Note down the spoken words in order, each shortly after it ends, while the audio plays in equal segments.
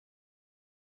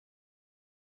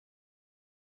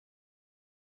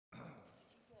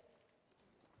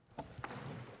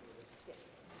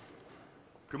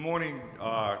Good morning,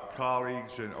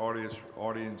 colleagues and audience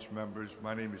members.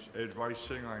 My name is Ed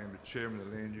Weissing. I am the chairman of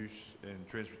the Land Use and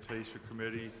Transportation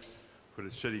Committee for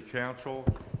the City Council.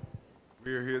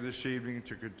 We are here this evening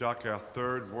to conduct our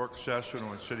third work session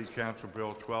on City Council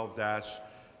Bill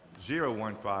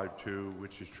 12-0152,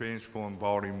 which is TransForm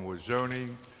Baltimore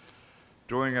zoning.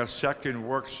 During our second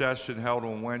work session held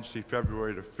on Wednesday,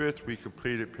 February the 5th, we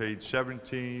completed page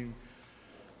 17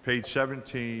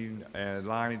 and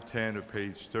line 10 of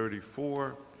page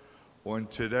 34. On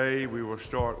today, we will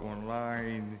start on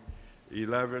line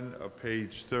 11 of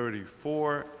page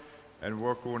 34 and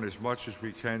work on as much as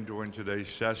we can during today's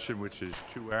session, which is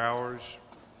 2 hours.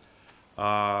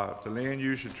 The Land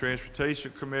Use and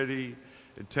Transportation Committee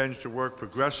intends to work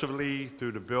progressively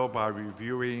through the bill by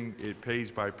reviewing it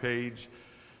page by page,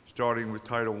 starting with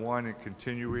Title I and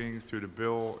continuing through the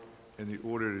bill in the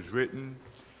order it is written.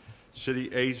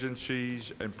 City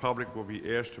agencies and public will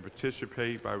be asked to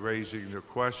participate by raising their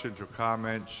questions or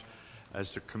comments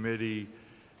as the committee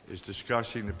is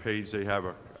discussing the page they have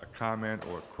a comment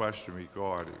or a question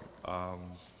regarding.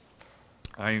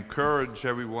 I encourage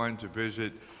everyone to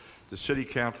visit the City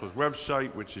Council's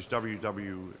website, which is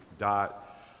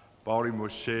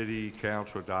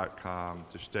www.baltimorecitycouncil.com,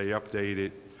 to stay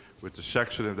updated with the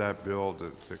section of that bill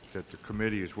that the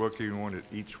committee is working on at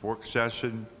each work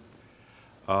session.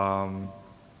 In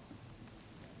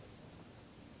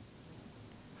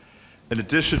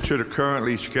addition to the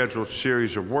currently scheduled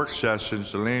series of work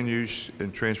sessions, the Land Use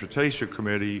and Transportation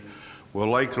Committee will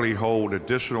likely hold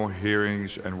additional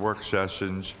hearings and work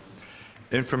sessions.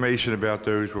 Information about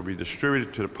those will be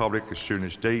distributed to the public as soon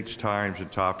as dates, times,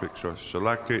 and topics are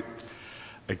selected.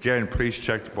 Again, please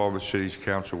check the Baltimore City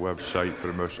Council website for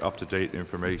the most up-to-date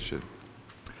information.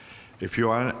 If you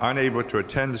are unable to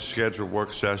attend the scheduled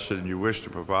work session and you wish to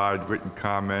provide written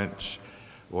comments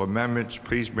or amendments,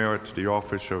 please mail it to the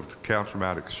Office of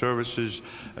Councilmatic Services.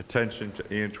 Attention to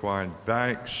Antoine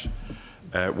Banks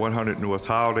at 100 North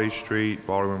Holiday Street,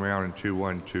 Baltimore, Maryland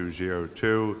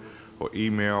 21202, or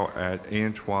email at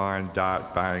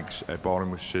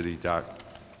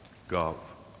antoine.banks@baltimorecity.gov.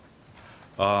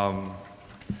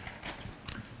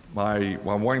 My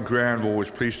one grand rule is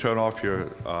please turn off your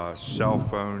cell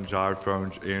phones,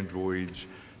 iPhones, Androids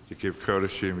to give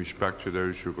courtesy and respect to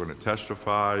those who are going to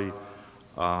testify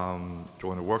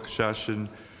during the work session.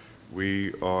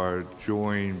 We are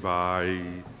joined by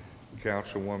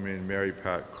Councilwoman Mary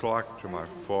Pat Clark to my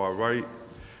far right.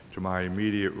 To my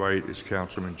immediate right is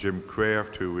Councilman Jim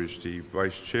Kraft, who is the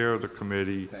Vice Chair of the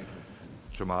committee. Thank you.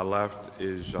 To my left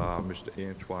is Mr.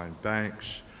 Antoine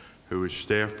Banks, who is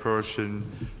staff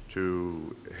person.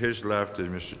 To his left is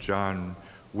Mr. John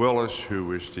Willis,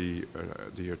 who is the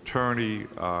attorney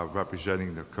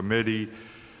representing the committee.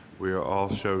 We are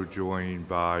also joined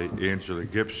by Angela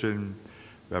Gibson,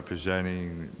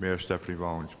 representing Mayor Stephanie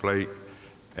Rollins-Blake,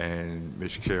 and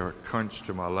Ms. Kara Kuntz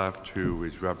to my left, who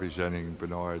is representing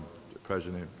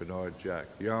President Bernard Jack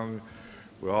Young.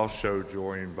 We're also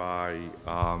joined by,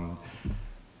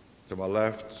 to my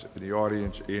left in the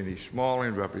audience, Andy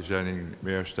Smalling, representing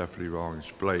Mayor Stephanie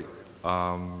Rollins-Blake.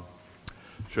 So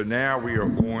now we are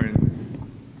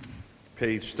on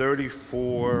page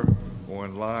 34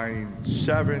 on line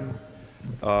 7.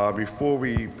 Before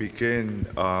we begin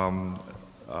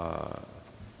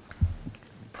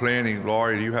planning,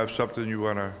 Laurie, do you have something you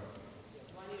want to?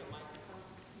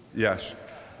 Yes.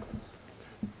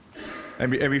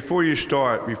 And before you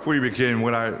start, before you begin,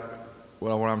 what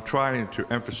I'm trying to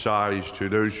emphasize to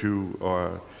those who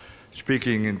are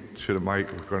speaking into the mic,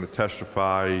 who are going to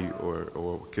testify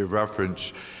or give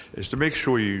reference, is to make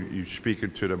sure you speak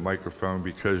into the microphone,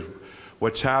 because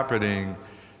what's happening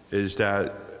is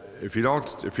that if you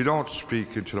don't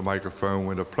speak into the microphone,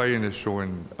 when they're playing this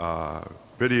on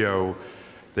video,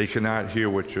 they cannot hear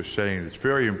what you're saying. It's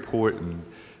very important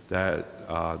that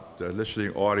the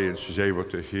listening audience is able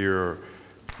to hear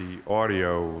the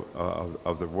audio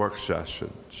of the work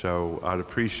session. So I'd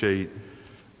appreciate,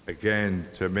 again,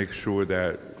 to make sure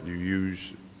that you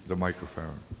use the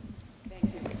microphone.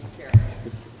 Thank you, Mr. Chair. Two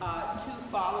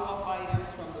follow-up items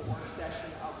from the work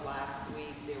session of last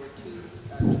week. There were two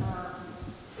terms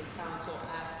the council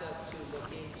asked us to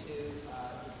look into the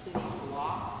city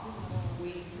block.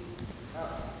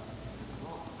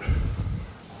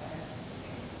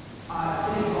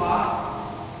 City block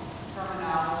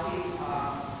terminology.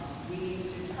 We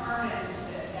determined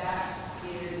that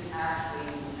is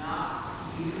actually not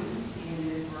used in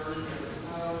this version of the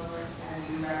code, and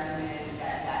we recommend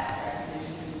that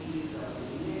definition be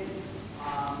deleted.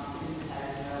 Since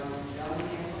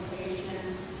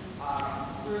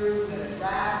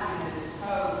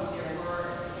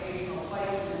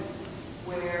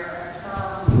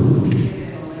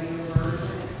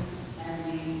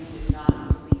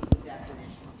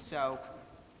So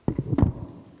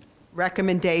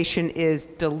recommendation is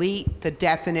delete the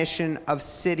definition of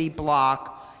city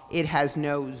block. It has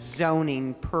no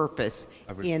zoning purpose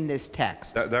in this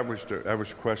text. That was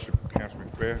a question from Councilman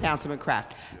Kraft. Councilman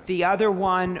Kraft. The other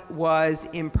one was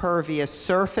impervious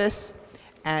surface,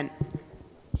 and,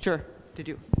 sure, did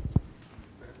you?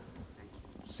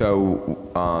 So,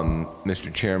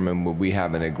 Mr. Chairman, would we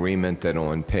have an agreement that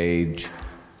on page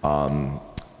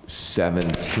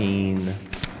 17,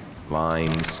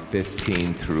 lines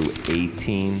 15 through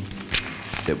 18,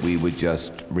 that we would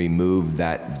just remove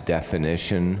that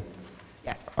definition?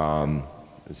 Yes.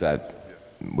 Is that,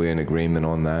 we're in agreement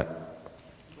on that?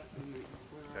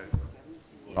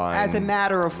 As a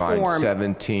matter of line form.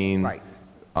 17, Right.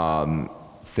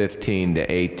 15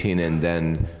 to 18, and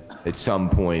then at some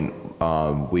point,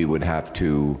 we would have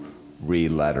to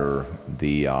re-letter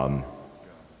the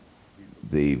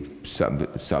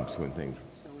subsequent things.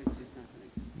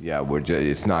 Yeah,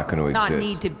 it's not going to exist. Not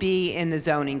need to be in the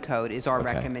zoning code is our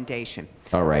Okay. recommendation.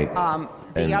 All right. The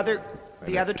And-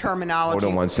 other terminology.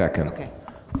 Hold on one second. Okay.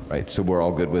 Right, so we're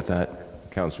all good with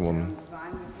that, Councilwoman?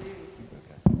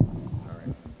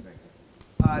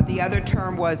 The other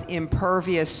term was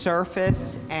impervious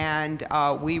surface, and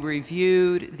we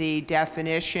reviewed the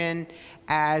definition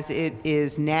as it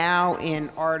is now in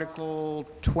Article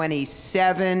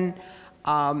 27,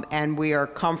 and we are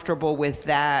comfortable with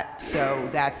that. So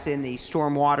that's in the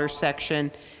stormwater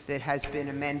section that has been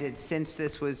amended since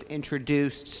this was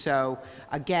introduced. So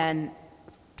again,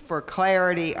 for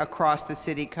clarity across the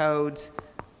city codes,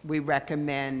 we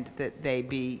recommend that they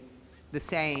be the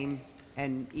same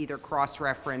and either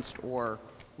cross-referenced or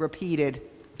repeated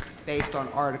based on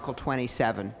Article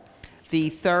 27. The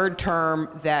third term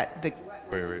that the...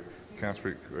 Wait.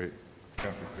 Councilman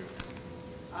Kraft.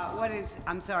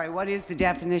 What is the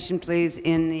definition, please,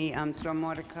 in the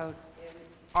stormwater code?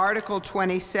 Article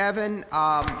 27,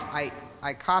 I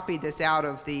copied this out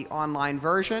of the online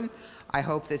version. I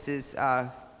hope this is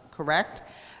correct.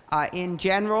 In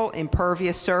general,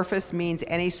 impervious surface means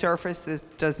any surface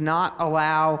that does not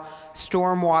allow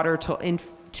stormwater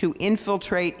to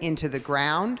infiltrate into the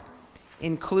ground.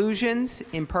 Inclusions,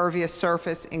 impervious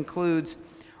surface includes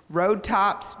road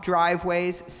tops,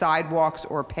 driveways, sidewalks,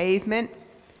 or pavement.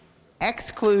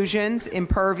 Exclusions,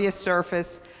 impervious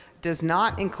surface does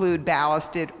not include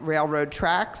ballasted railroad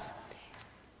tracks.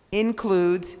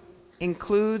 Includes,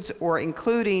 or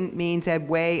including means a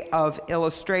way of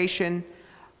illustration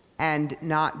and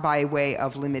not by way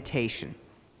of limitation.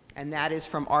 And that is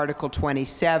from Article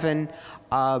 27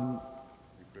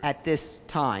 at this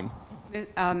time.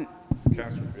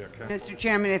 Mr.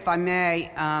 Chairman, if I may,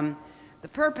 the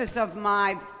purpose of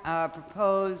my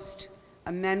proposed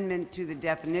amendment to the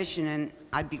definition, and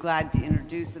I'd be glad to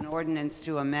introduce an ordinance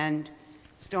to amend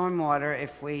stormwater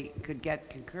if we could get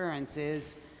concurrence,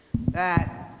 is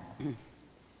that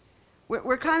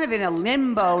we're kind of in a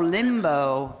limbo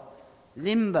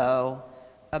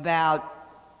about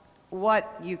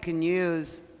what you can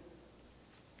use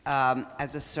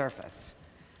as a surface.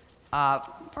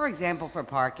 For example, for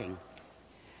parking.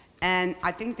 And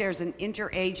I think there's an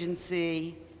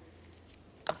interagency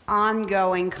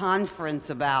ongoing conference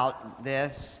about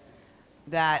this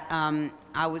that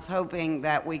I was hoping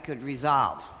that we could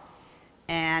resolve.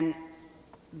 And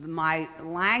my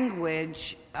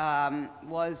language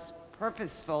was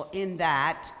purposeful in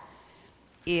that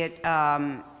it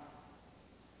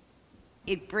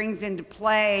brings into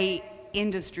play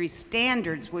industry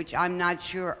standards, which I'm not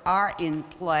sure are in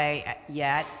play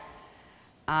yet,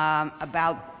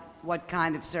 about what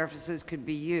kind of surfaces could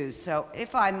be used. So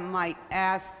if I might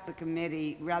ask the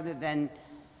committee, rather than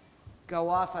go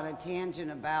off on a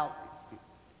tangent about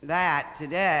that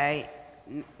today,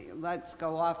 let's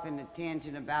go off in a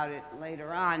tangent about it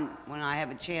later on when I have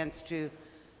a chance to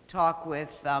talk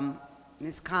with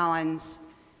Ms. Collins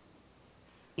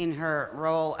in her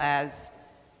role as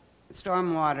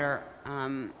stormwater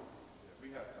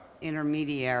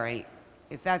intermediary,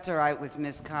 if that's all right with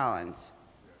Ms. Collins.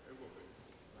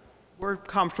 We're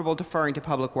comfortable deferring to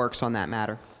Public Works on that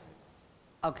matter.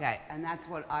 Okay, and that's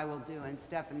what I will do. And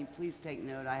Stephanie, please take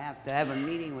note. I have to have a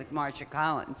meeting with Marcia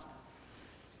Collins.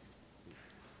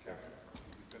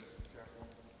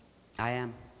 I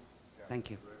am.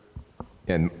 Thank you.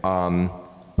 And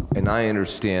I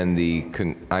understand the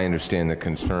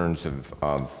concerns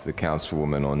of the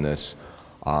councilwoman on this.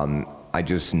 I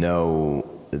just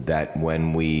know that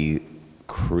when we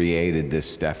created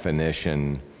this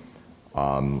definition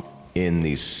in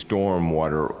the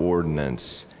stormwater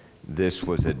ordinance, this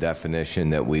was a definition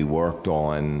that we worked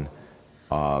on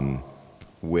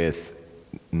with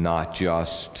not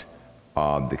just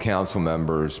the council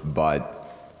members, but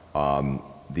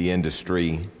the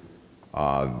industry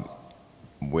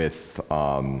with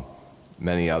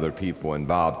many other people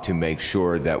involved to make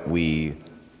sure that we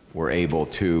were able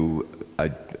to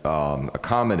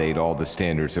accommodate all the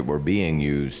standards that were being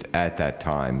used at that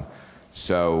time.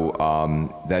 So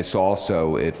that's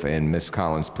also, and Ms.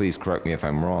 Collins, please correct me if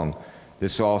I'm wrong,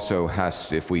 this also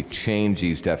has, if we change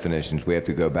these definitions, we have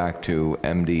to go back to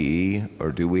MDE,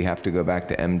 or do we have to go back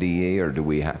to MDE, or do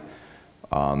we have,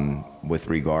 with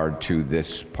regard to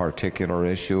this particular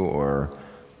issue, or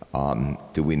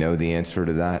do we know the answer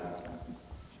to that?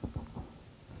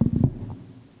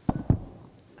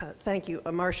 Thank you.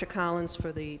 Marcia Collins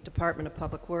for the Department of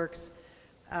Public Works.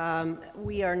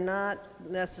 We are not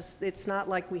it's not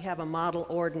like we have a model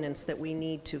ordinance that we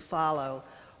need to follow.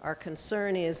 Our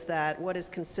concern is that what is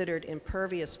considered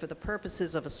impervious for the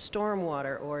purposes of a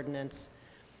stormwater ordinance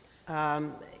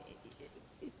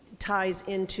ties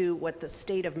into what the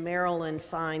state of Maryland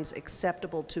finds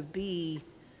acceptable to be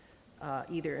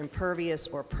either impervious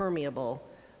or permeable.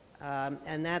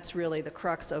 And that's really the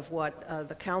crux of what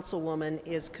the councilwoman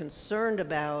is concerned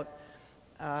about.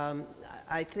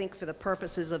 I think for the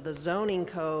purposes of the zoning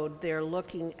code, they're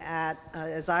looking at,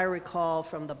 as I recall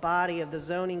from the body of the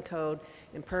zoning code,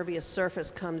 impervious surface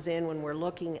comes in when we're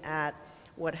looking at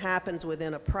what happens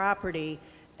within a property,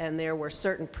 and there were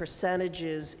certain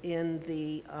percentages in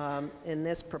the in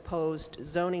this proposed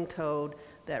zoning code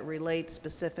that relate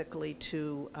specifically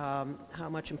to how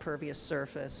much impervious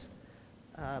surface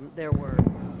there were,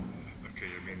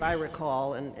 as I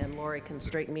recall, and Lori can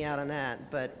straighten me out on that,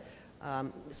 but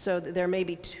so there may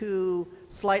be two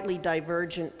slightly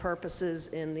divergent purposes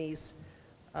in these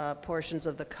portions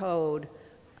of the code.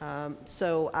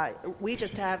 We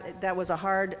just have, that was a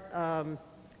hard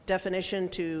definition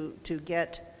to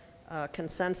get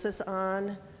consensus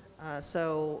on,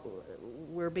 so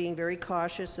we're being very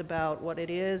cautious about what it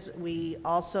is. We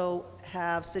also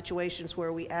have situations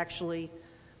where we actually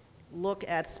look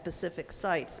at specific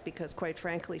sites because, quite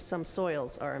frankly, some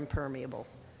soils are impermeable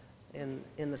in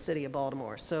the city of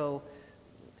Baltimore. So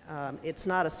it's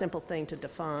not a simple thing to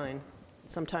define.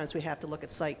 Sometimes we have to look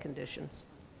at site conditions.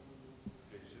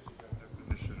 Is this about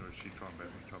definition, or is she talking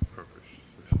about purpose?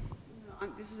 No,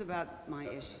 this is about my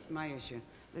issue,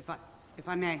 if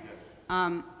I may.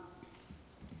 I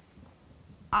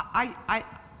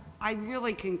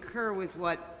really concur with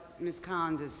what Ms.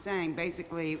 Collins is saying.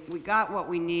 Basically, we got what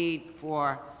we need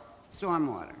for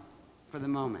stormwater for the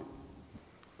moment.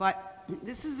 But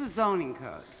this is a zoning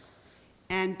code.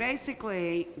 And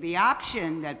basically, the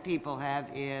option that people have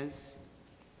is,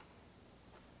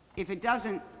 if it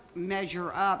doesn't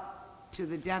measure up to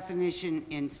the definition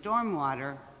in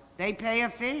stormwater, they pay a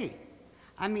fee.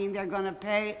 I mean, they're going to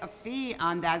pay a fee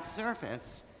on that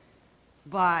surface,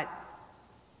 but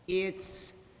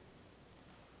it's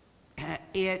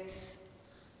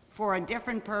for a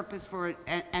different purpose,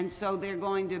 and so they're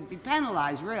going to be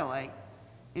penalized, really,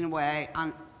 in a way,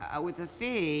 with a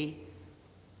fee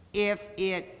if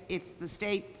the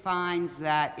state finds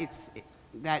that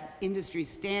that industry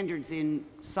standards in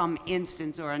some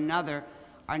instance or another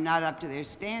are not up to their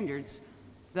standards.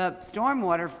 The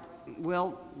stormwater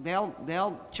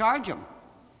they'll charge them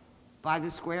by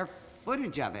the square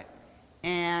footage of it,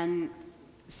 and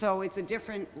so it's a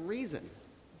different reason.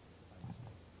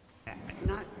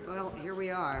 Well, here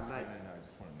we are, but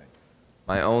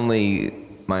My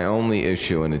only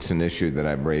issue, and it's an issue that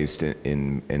I've raised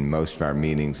in most of our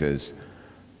meetings, is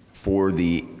for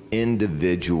the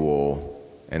individual,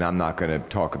 and I'm not going to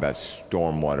talk about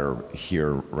stormwater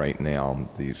here right now,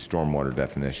 the stormwater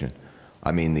definition.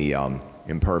 I mean the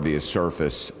impervious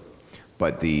surface,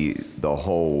 but the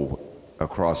whole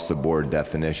across the board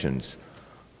definitions.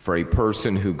 For a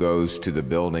person who goes to the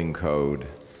building code,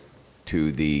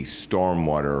 to the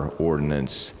stormwater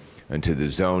ordinance, and to the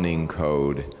zoning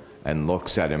code, and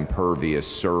looks at impervious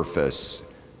surface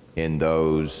in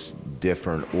those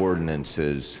different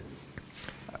ordinances,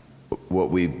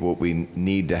 what we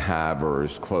need to have, or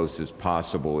as close as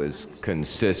possible, is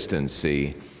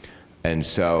consistency. And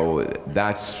so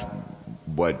that's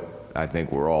what I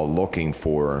think we're all looking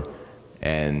for.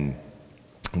 And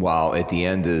while at the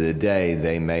end of the day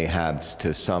they may have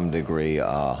to some degree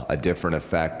a different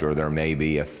effect, or there may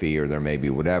be a fee, or there may be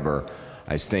whatever,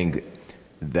 I think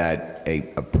that a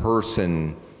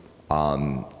person,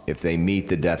 if they meet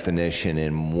the definition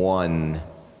in one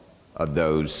of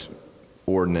those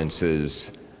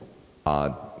ordinances,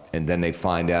 and then they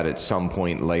find out at some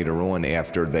point later on,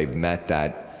 after they've met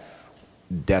that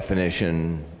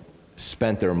definition,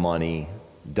 spent their money,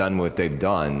 done what they've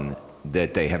done,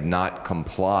 that they have not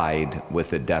complied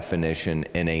with a definition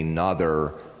in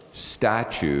another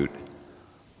statute,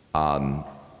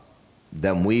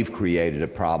 then we've created a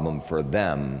problem for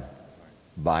them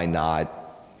by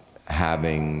not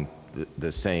having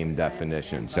the same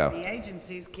definition. But So, the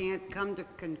agencies can't come to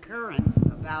concurrence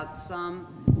about some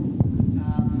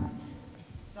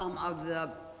of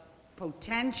the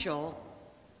potential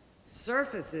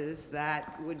surfaces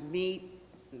that would meet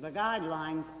the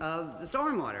guidelines of the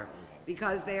stormwater,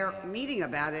 because they're meeting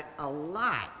about it a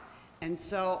lot. And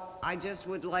so I just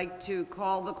would like to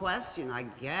call the question, I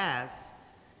guess.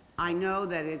 I know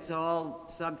that it's all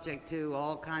subject to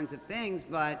all kinds of things,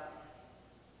 but,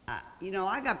 you know,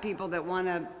 I got people that want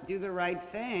to do the right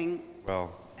thing,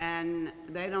 Well, and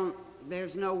they don't,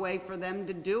 there's no way for them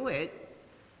to do it.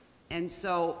 And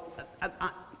so,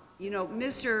 you know,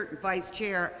 Mr. Vice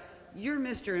Chair, you're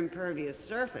Mr. Impervious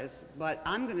Surface, but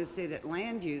I'm going to sit at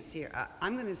land use here.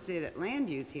 I'm going to sit at land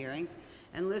use hearings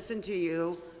and listen to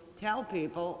you tell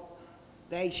people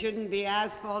they shouldn't be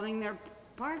asphalting their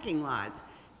parking lots.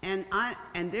 And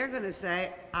they're going to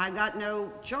say, I got no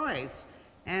choice.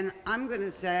 And I'm going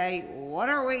to say, what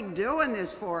are we doing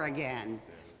this for again?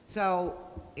 So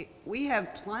we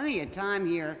have plenty of time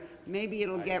here. Maybe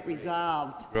it'll get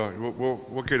resolved. well,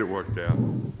 we'll get it worked out.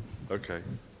 Okay,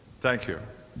 thank you.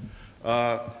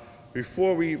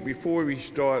 Before we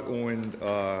start on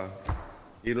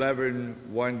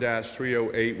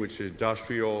 11-1-308, which is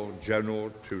industrial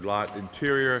general to lot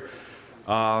interior,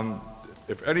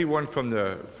 if anyone from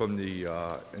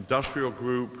the industrial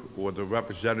group or the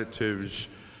representatives,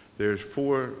 there's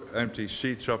 4 empty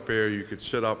seats up there. You could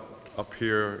sit up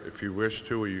here if you wish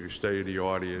to, or you can stay in the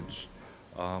audience.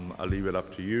 I'll leave it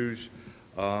up to you.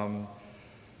 So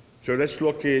let's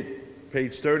look at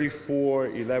page 34,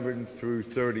 11 through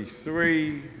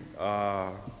 33.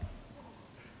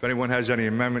 If anyone has any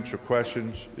amendments or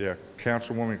questions, yeah,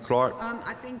 Councilwoman Clark.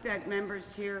 I think that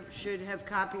members here should have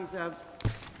copies of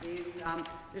these.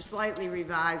 They're slightly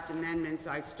revised amendments.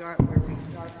 I start where we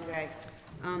start today.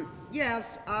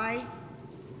 Yes, I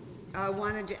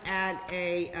wanted to add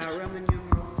a Roman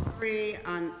numeral 3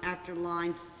 on after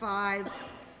line 5.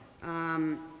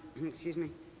 Excuse me.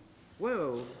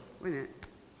 Whoa, wait a minute.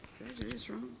 Did I do this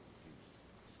wrong?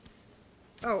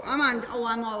 Oh, I'm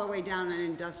all the way down on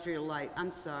industrial light.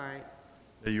 I'm sorry.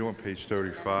 Yeah, you're on page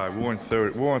 35. We're on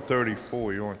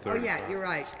 34. You're on 35. Oh, yeah, you're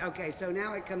right. Okay, so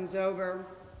now it comes over.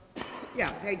 Yeah,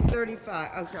 page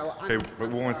 35. Oh, so I'm. Okay, but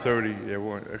we're on 30. Yeah,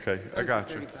 we're on, okay, I got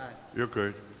you. 35. You're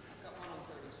good.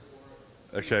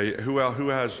 Okay, who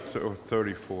has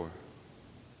 34?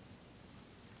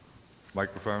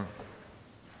 Microphone?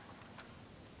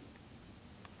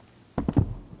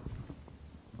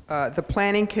 The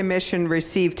Planning Commission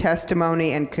received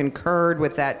testimony and concurred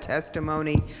with that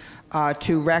testimony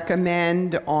to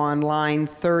recommend on line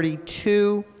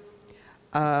 32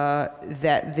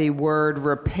 that the word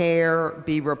repair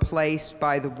be replaced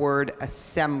by the word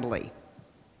assembly.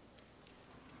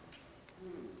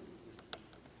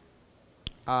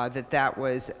 That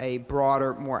was a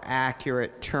broader, more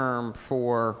accurate term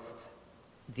for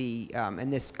the,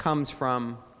 and this comes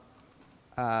from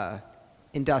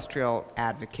industrial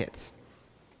advocates.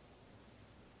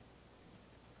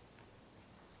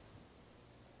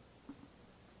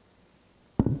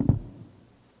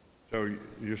 So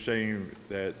you're saying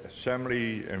that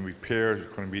assembly and repair is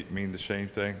going to mean the same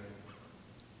thing?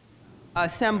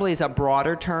 Assembly is a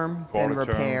broader term than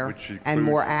Broader term, repair which and includes-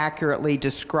 more accurately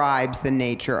describes the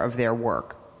nature of their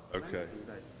work. Okay.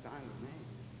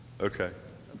 Okay.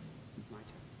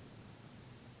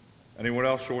 Anyone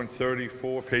else on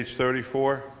 34, page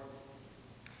 34?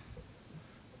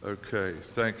 Okay,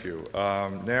 thank you.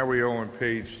 Now we are on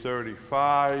page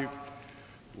 35,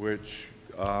 which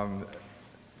we'll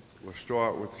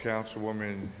start with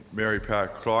Councilwoman Mary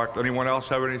Pat Clark. Anyone else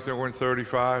have anything on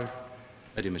 35?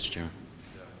 I do, Mr. Chairman.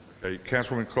 Okay,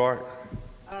 Councilwoman Clark?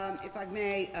 If I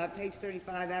may, page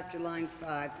 35 after line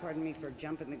 5, pardon me for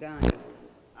jumping the gun.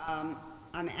 I'm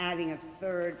adding a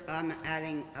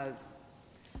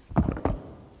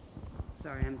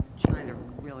sorry, I'm trying to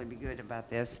really be good about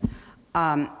this.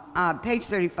 Page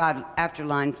 35 after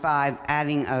line 5,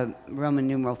 adding a Roman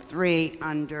numeral 3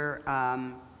 under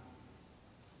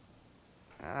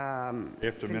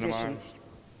After minimize?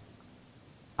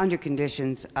 Under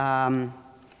conditions, and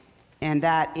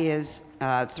that is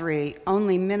 3,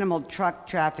 only minimal truck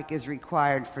traffic is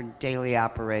required for daily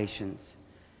operations.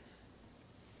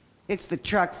 It's the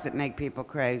trucks that make people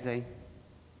crazy.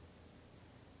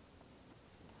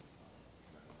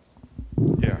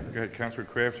 Yeah, go ahead, Councilor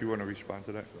Kraft, you want to respond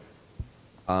to that?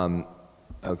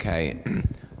 Okay,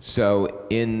 so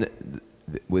in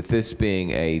with this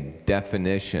being a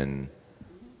definition,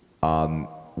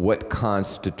 what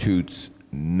constitutes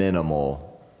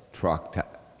minimal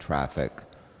truck traffic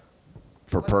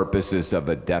for purposes of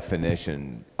a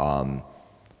definition? I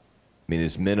mean,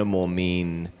 does minimal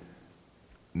mean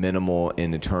minimal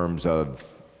in the terms of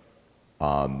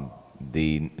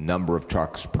the number of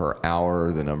trucks per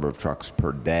hour, the number of trucks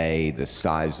per day, the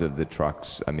size of the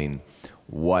trucks? I mean,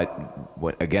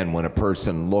 what again, when a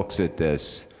person looks at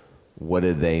this, what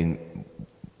do they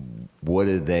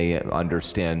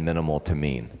understand minimal to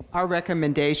mean? Our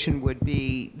recommendation would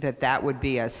be that that would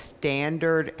be a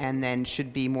standard and then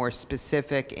should be more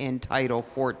specific in Title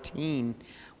 14,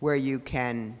 where you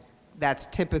can, that's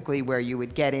typically where you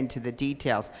would get into the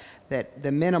details, that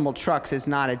the minimal trucks is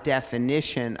not a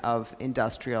definition of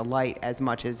industrial light as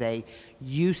much as a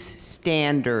use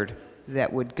standard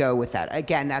that would go with that.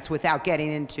 Again, that's without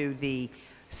getting into the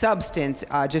substance,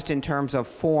 just in terms of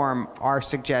form, our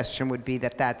suggestion would be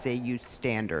that that's a use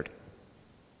standard.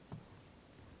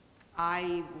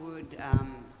 I would,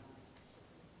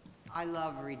 I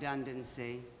love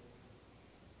redundancy.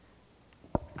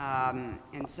 And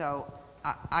so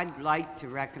I'd like to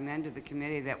recommend to the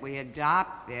committee that we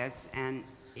adopt this, and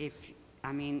if,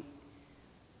 I mean,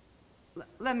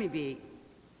 let me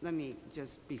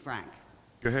just be frank.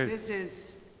 Go ahead.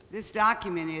 This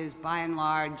document is by and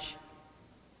large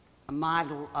a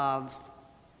model of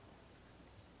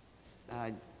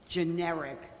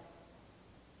generic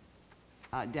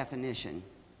definition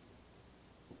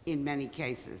in many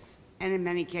cases. And in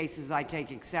many cases, I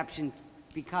take exception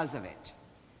because of it.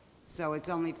 So it's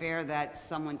only fair that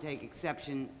someone take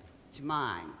exception to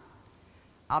mine.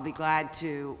 I'll be glad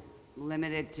to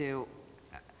limit it to,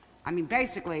 I mean,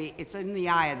 basically, it's in the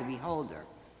eye of the beholder.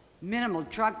 Minimal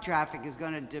truck traffic is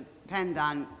going to depend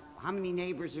on how many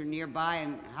neighbors are nearby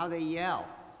and how they yell.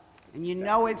 And you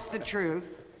know it's the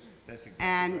truth. That's exactly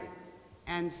and, right.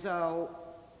 and so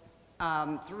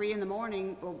 3 in the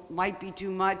morning might be too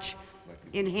much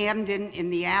in Hamden, in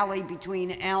the alley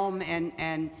between Elm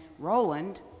and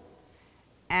Roland.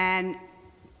 And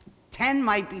 10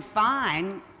 might be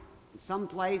fine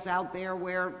someplace out there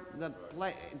where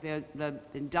the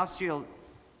industrial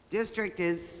district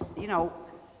is, you know,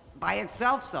 by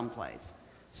itself someplace.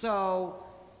 So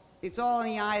it's all in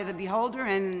the eye of the beholder,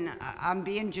 and I'm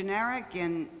being generic,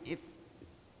 and if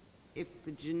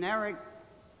the generic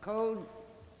code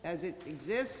as it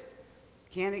exists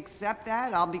can't accept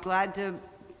that, I'll be glad to,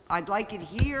 I'd like it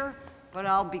here, but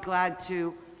I'll be glad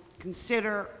to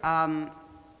consider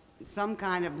some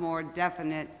kind of more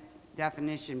definite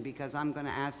definition, because I'm going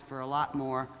to ask for a lot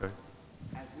more Okay.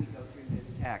 as we go through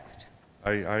this text.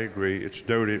 I agree. It's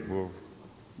noted. We'll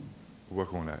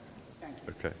work on that. Thank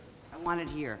you. Okay. I want it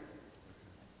here.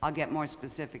 I'll get more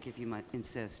specific if you might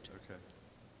insist. Okay.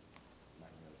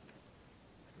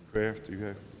 Kraft, you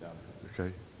have?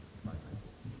 Okay.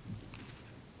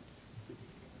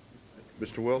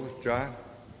 Mr. Willis, John?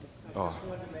 I just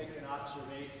wanted to make an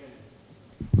observation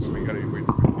We got to wait.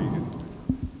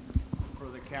 for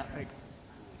the Councilwoman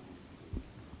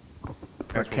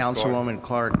Councilwoman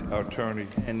Clark Our attorney.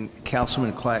 and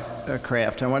Councilman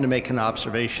Kraft. I wanted to make an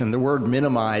observation. The word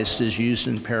minimized is used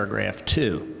in paragraph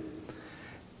 2.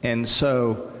 And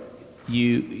so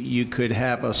you could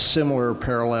have a similar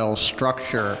parallel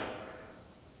structure.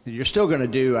 You're still going to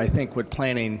do, I think, what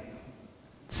planning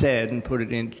said and put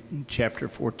it in chapter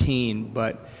 14,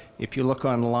 but if you look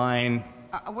on line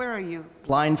Where are you?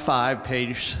 5,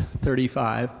 page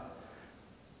 35,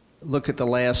 look at the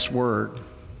last word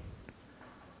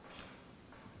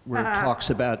where it talks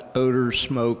about odor,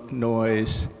 smoke,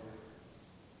 noise.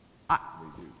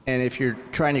 And if you're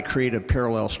trying to create a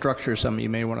parallel structure, something you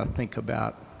may want to think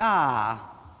about.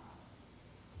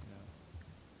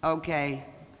 Okay.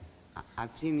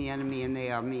 I've seen the enemy and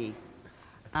they are me.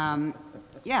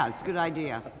 Yeah, it's a good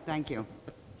idea. Thank you.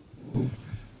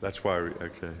 That's why,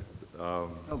 okay.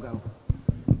 Go.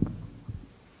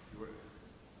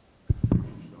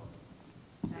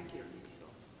 Thank you.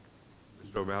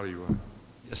 Mr. O'Malley, you want?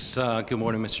 Yes, good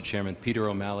morning, Mr. Chairman. Peter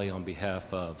O'Malley on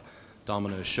behalf of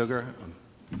Domino's Sugar.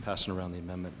 I'm passing around the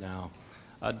amendment now.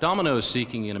 Domino is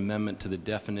seeking an amendment to the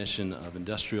definition of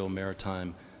industrial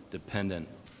maritime dependent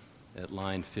at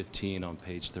line 15 on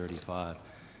page 35.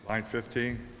 Line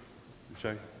 15, you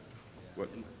say? What?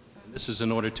 This is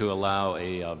in order to allow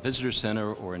a visitor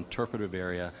center or interpretive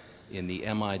area in the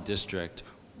MI district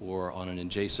or on an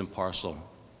adjacent parcel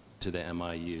to the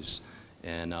MI use.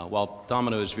 And while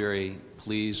Domino is very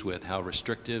pleased with how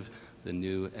restrictive the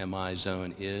new MI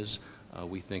zone is,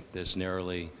 we think this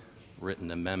narrowly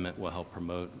written amendment will help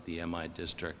promote the MI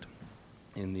district.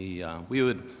 We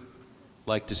would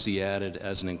like to see added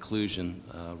as an inclusion,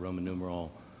 Roman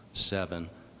numeral 7,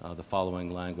 the following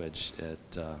language at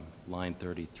line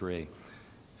 33.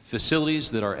 Facilities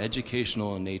that are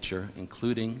educational in nature,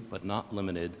 including but not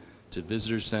limited to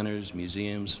visitor centers,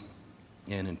 museums,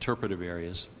 and interpretive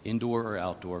areas, indoor or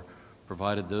outdoor,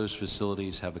 provided those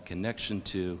facilities have a connection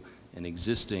to an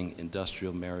existing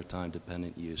industrial maritime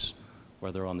dependent use,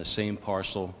 whether on the same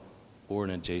parcel or an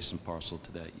adjacent parcel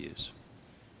to that use.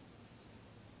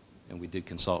 And we did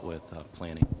consult with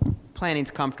planning.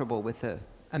 Planning's comfortable with the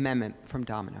amendment from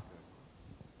Domino.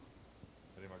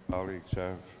 Any of my colleagues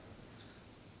have?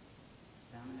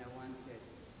 Domino wants it.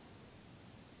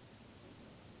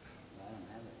 I don't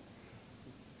have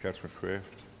it. Councilman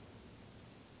Kraft?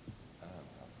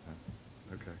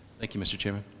 Okay, Thank you, Mr.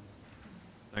 Chairman.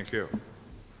 thank you.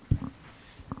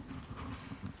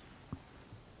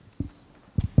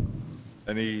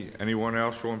 Anyone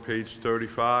else on page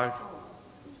 35?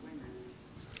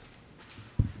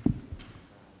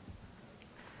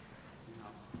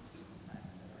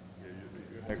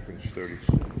 Next one's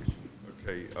 36.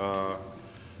 Okay,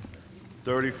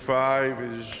 35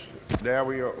 is, now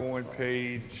we are on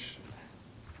page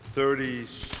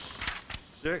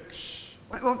 36.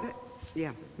 Well,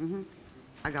 yeah,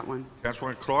 I got one.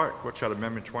 Councilman Clark, what's that,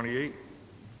 Amendment 28?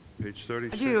 Page I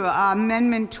 36? do,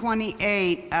 Amendment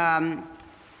 28,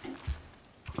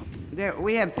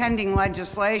 we have pending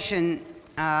legislation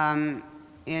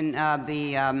in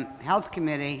the Health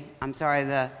Committee. I'm sorry,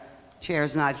 the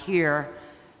chair's not here,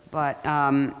 but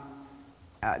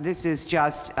this is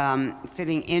just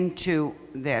fitting into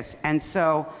this. And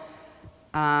so,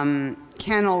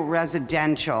 kennel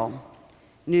residential,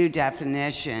 new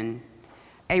definition,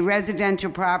 a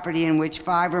residential property in which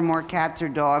 5 or more cats or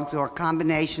dogs, or a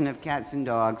combination of cats and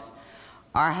dogs,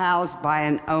 are housed by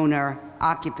an owner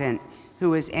occupant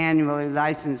who is annually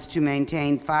licensed to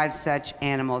maintain 5 such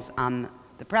animals on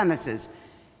the premises.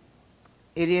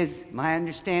 It is my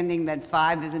understanding that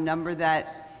 5 is a number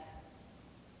that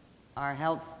our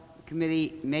health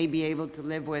committee may be able to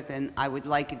live with, and I would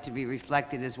like it to be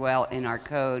reflected as well in our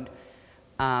code.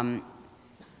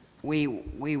 We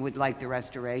would like the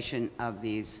restoration of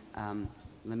these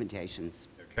limitations.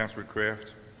 Councilman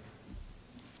Kraft?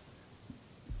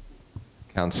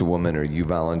 Councilwoman, are you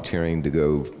volunteering to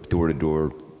go door to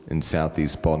door in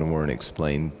Southeast Baltimore and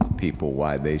explain to people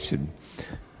why they should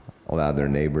allow their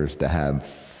neighbors to have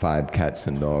 5 cats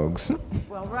and dogs?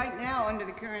 Well, right now, under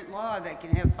the current law, they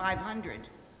can have 500.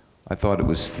 I thought it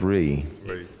was 3.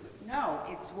 Wait, No,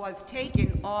 it was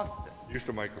taken off. use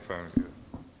the microphone.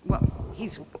 Well,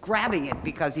 he's grabbing it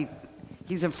because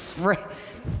he's afraid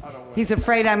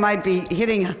I might be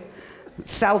hitting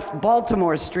South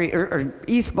Baltimore Street or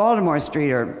East Baltimore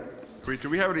Street or. Do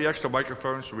we have any extra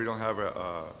microphones so we don't have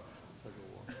a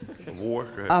war?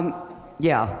 Go ahead.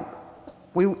 Yeah,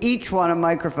 we each want a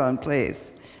microphone,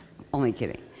 please. Only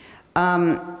kidding.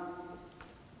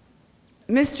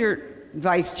 Mr.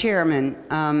 Vice Chairman,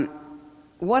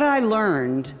 what I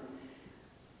learned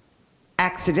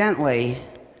accidentally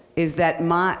is that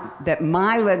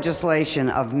my legislation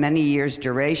of many years'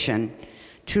 duration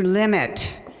to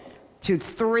limit to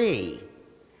 3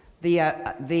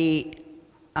 the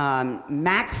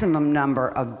maximum number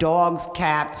of dogs,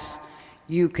 cats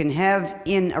you can have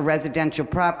in a residential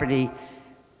property.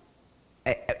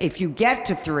 If you get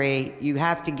to 3, you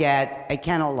have to get a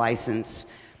kennel license,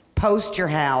 post your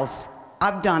house.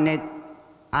 I've done it.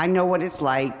 I know what it's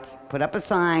like. Put up a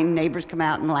sign, neighbors come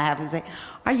out and laugh and say,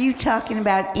 "Are you talking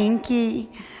about Inky?"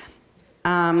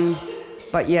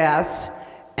 But yes,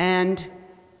 and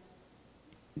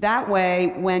that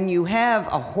way, when you have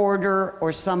a hoarder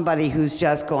or somebody who's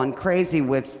just gone crazy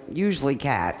with usually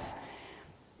cats,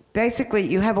 basically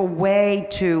you have a way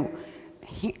to,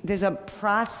 there's a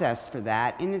process for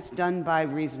that, and it's done by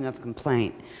reason of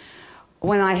complaint.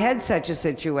 When I had such a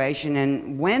situation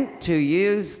and went to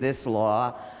use this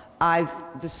law, I've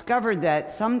discovered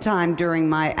that sometime during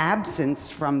my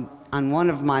absence on one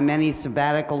of my many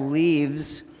sabbatical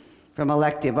leaves from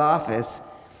elective office,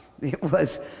 it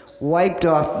was wiped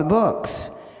off the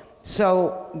books.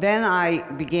 So then I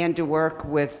began to work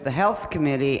with the Health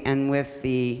Committee and with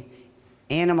the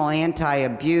Animal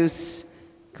Anti-Abuse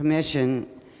Commission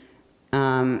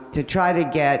to try to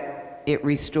get it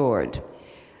restored.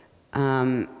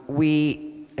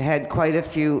 We had quite a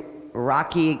few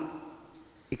rocky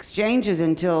exchanges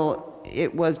until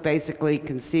it was basically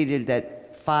conceded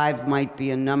that 5 might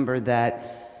be a number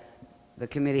that the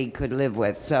committee could live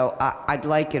with. So I'd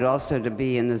like it also to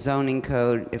be in the zoning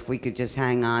code if we could just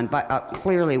hang on. But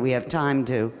clearly we have time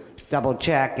to double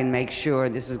check and make sure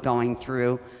this is going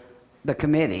through the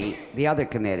committee, the other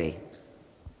committee.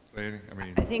 Planning, I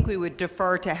mean, I think we would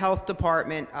defer to Health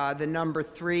Department. The number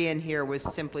 3 in here was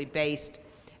simply based,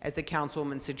 as the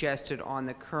councilwoman suggested, on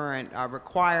the current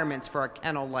requirements for a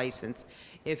kennel license,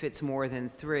 if it's more than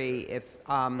 3.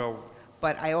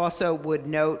 But I also would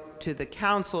note to the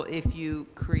council, if you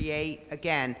create,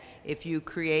 again, if you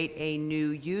create a new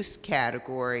use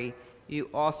category, you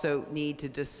also need to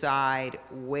decide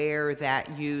where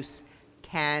that use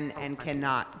can and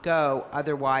cannot go.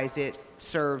 Otherwise, it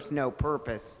serves no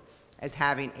purpose as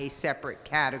having a separate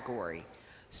category.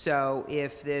 So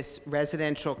if this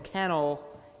residential kennel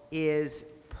is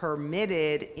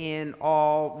permitted in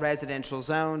all residential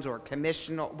zones or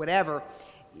commissional, whatever,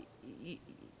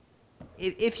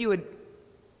 if you would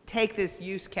take this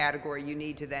use category, you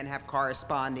need to then have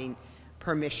corresponding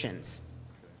permissions.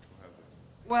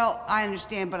 Well, I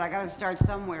understand, but I got to start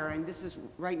somewhere, and this is,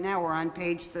 right now, we're on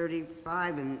page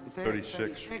 35 and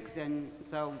 36, and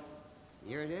so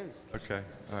here it is. okay,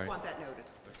 all right. Want that noted.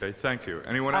 Okay, thank you.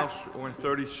 Anyone else on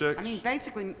 36? I mean,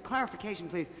 basically, clarification,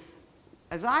 please.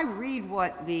 As I read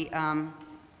what the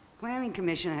Planning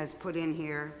Commission has put in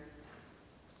here,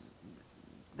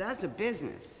 that's a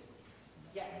business.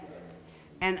 Yes, it is.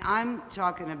 And I'm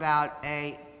talking about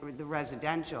the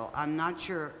residential. I'm not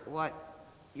sure what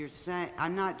you're saying,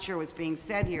 I'm not sure what's being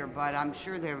said here, but I'm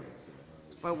sure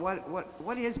but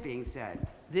what is being said?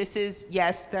 This is,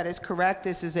 yes, that is correct.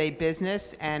 This is a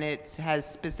business, and it has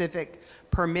specific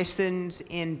permissions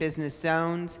in business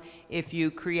zones. If you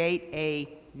create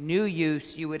a new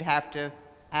use, you would have to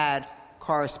add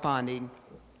corresponding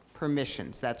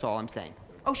permissions. That's all I'm saying.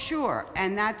 Oh, sure,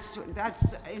 and that's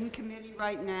in committee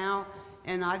right now,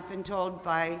 and I've been told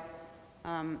by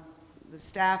the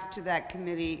staff to that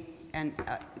committee and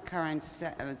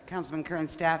Councilman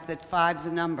Curran's staff that 5's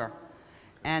the number.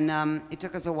 And it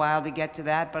took us a while to get to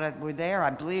that, but we're there, I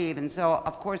believe. And so,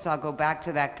 of course, I'll go back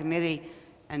to that committee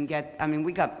and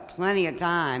we got plenty of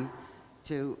time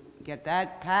to get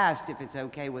that passed if it's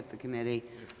okay with the committee.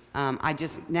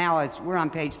 We're on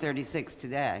page 36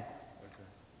 today.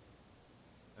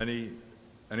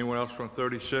 Anyone else on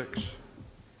 36?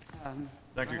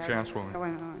 Thank you, Councilwoman. Go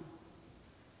on.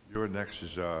 Your next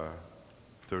is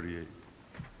 38.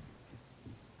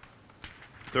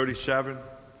 37?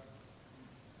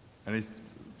 Any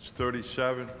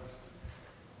 37?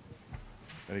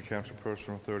 Any council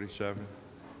person on 37?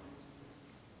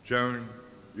 Joan,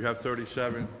 you have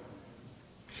 37?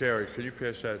 Sherry, can you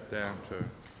pass that down to?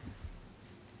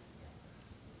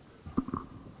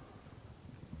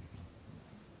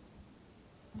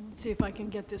 Let's see if I can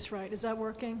get this right. Is that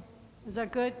working? Is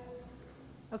that good?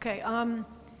 Okay.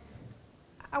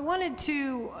 I wanted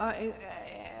to,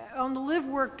 on the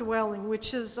live-work dwelling,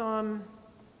 which is on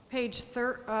page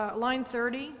line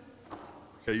 30.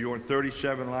 Okay, you on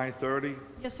 37, line 30?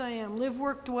 Yes, I am.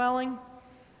 Live-work dwelling.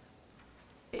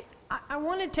 I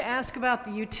wanted to ask about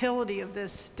the utility of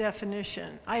this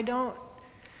definition.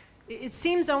 It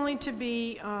seems only to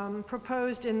be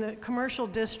proposed in the commercial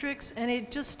districts, and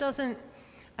it just doesn't,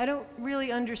 I don't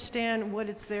really understand what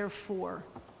it's there for,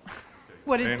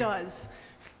 what it does.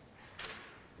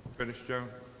 Finished, Joan?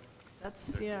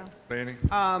 That's, yeah. Planning?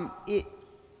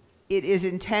 It is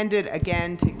intended,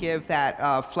 again, to give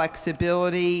that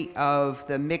flexibility of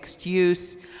the mixed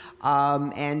use,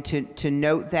 and to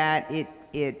note that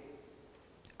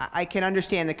I can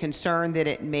understand the concern that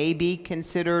it may be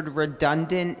considered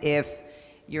redundant if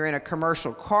you're in a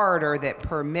commercial corridor that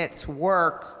permits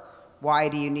work. Why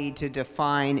do you need to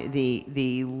define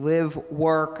the live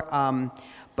work?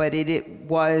 But it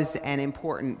was an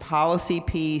important policy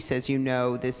piece. As you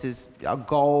know, this is a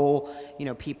goal,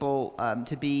 people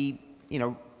to be,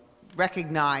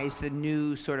 recognize the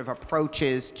new sort of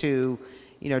approaches to,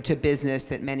 to business,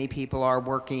 that many people are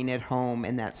working at home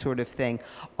and that sort of thing.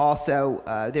 Also,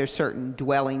 there's certain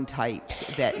dwelling types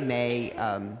that may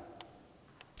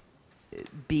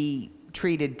be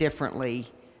treated differently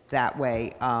that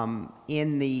way.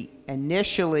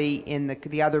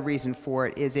 The other reason for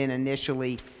it is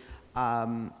initially,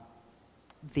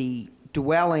 the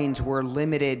dwellings were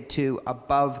limited to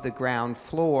above the ground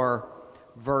floor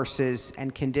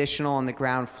and conditional on the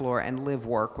ground floor, and live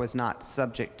work was not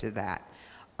subject to that.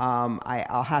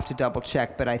 I'll have to double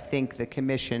check, but I think the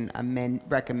commission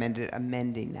recommended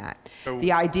amending that. So,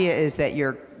 the idea is that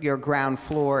your ground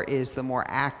floor is the more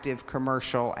active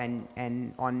commercial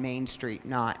and on Main Street,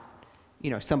 not,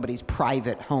 somebody's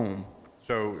private home.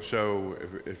 So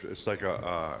if it's like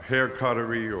a hair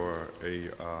cuttery or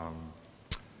a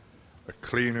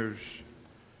cleaners,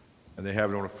 and they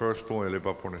have it on the first floor, and they live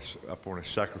up on the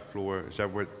second floor, is that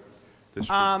what this?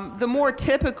 The more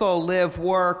typical live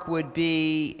work would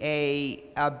be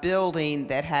a building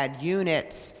that had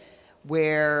units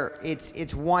where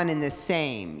it's one and the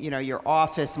same. You know, your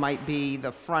office might be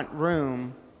the front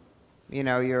room. You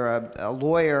know, you're a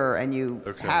lawyer and you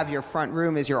have your front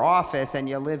room as your office and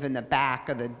you live in the back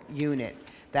of the unit,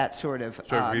 that sort of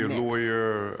So if you're a mix.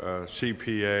 lawyer,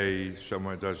 CPA,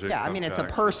 someone does income Yeah, I mean, it's a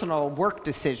tax. personal work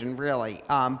decision, really.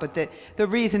 But the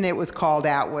reason it was called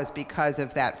out was because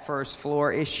of that first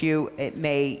floor issue. It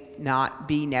may not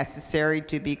be necessary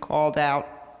to be called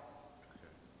out.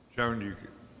 Joan, you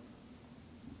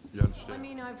I understand?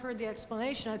 mean, I've heard the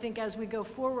explanation. I think as we go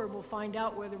forward, we'll find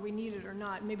out whether we need it or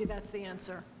not. Maybe that's the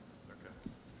answer.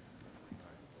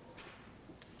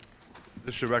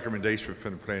 This is a recommendation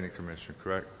from the Planning Commission,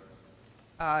 correct?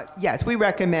 Yes, we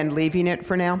recommend leaving it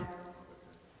for now.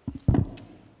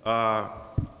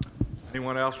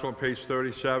 Anyone else on page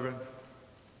 37?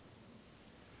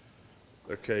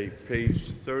 Okay,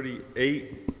 page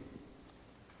 38.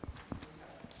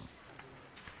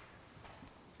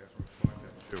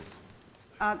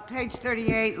 Page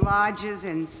 38, lodges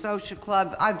and social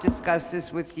club. I've discussed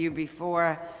this with you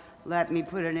before. Let me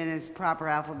put it in its proper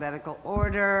alphabetical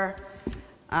order.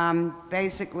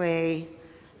 Basically,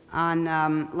 on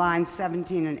lines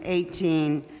 17 and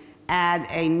 18, add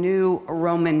a new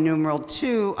Roman numeral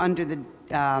 2 under the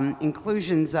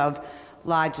inclusions of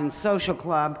lodge and social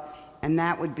club, and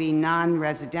that would be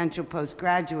non-residential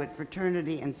postgraduate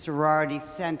fraternity and sorority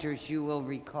centers. You will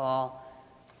recall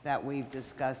that we've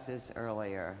discussed this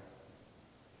earlier.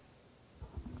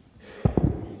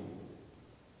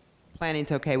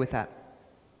 Planning's okay with that.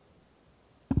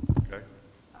 Okay.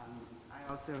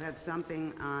 I also had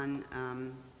something on,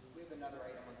 We have another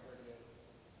item on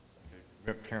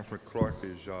 38. Councilman Clark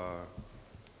is, yeah,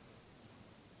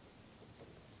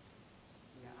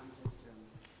 I'm just,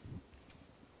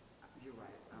 you're right,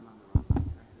 I'm on the wrong one.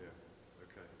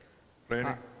 okay.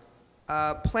 Planning?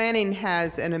 Planning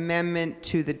has an amendment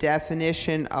to the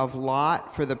definition of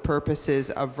lot for the purposes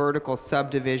of vertical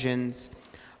subdivisions,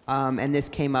 and this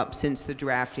came up since the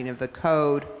drafting of the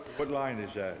code. What line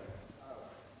is that?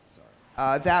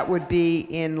 That would be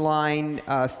in line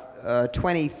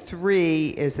 23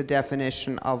 is the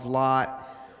definition of lot,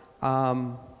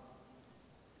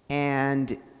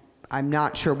 and I'm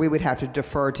not sure, we would have to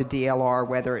defer to DLR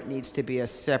whether it needs to be a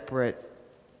separate,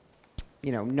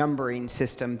 you know, numbering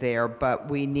system there, but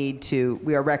we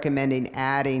are recommending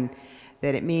adding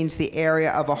that it means the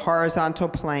area of a horizontal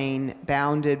plane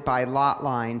bounded by lot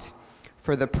lines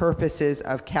for the purposes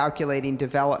of calculating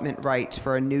development rights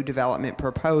for a new development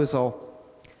proposal.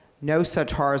 No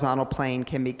such horizontal plane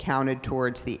can be counted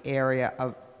towards the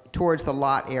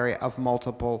lot area of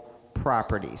multiple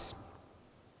properties.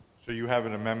 So you have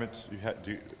an amendment?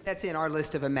 That's in our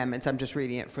list of amendments. I'm just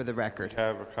reading it for the record.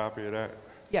 Have a copy of that?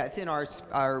 Yeah, it's in our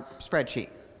spreadsheet.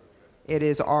 It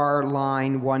is our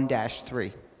line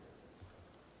 1-3.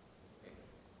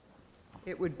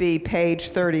 It would be page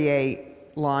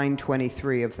 38, line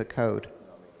 23 of the code.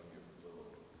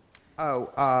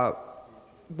 Oh,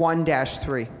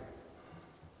 1-3.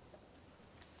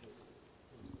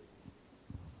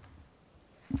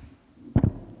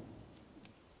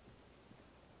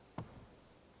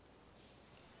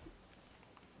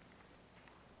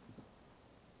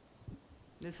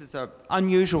 This is an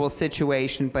unusual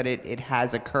situation, but it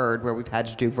has occurred where we've had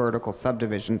to do vertical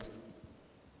subdivisions.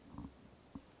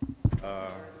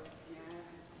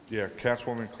 Yeah,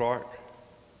 Councilwoman Clark?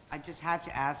 I just have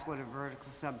to ask what a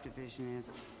vertical subdivision is.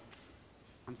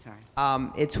 I'm sorry.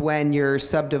 It's when you're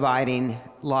subdividing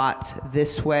lots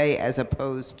this way as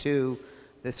opposed to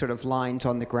the sort of lines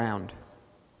on the ground.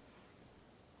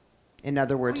 In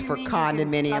other words, for What do you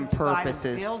mean you can condominium subdivide a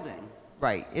purposes. building?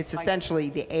 Right, it's Like- essentially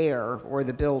the air or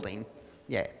the building,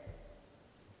 yeah.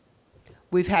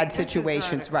 We've had This is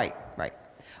situations, vertical. right.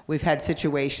 We've had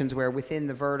situations where within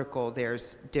the vertical,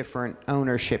 there's different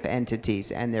ownership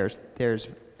entities, and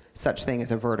there's such thing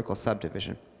as a vertical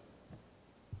subdivision.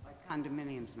 Like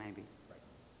condominiums, maybe.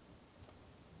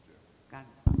 Got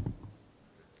it.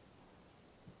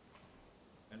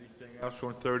 Anything else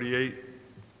on 38?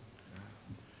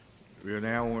 We are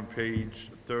now on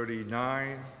page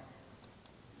 39.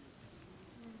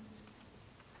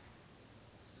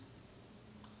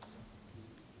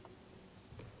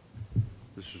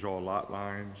 This is all lot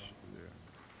lines. Yeah.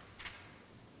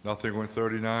 Nothing on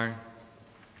 39?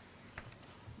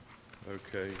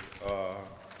 Okay.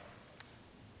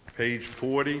 Page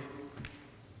 40.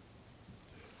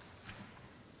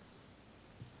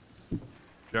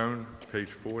 Joan, page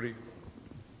 40.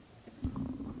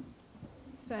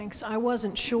 Thanks. I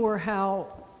wasn't sure how,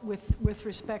 with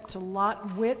respect to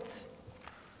lot width,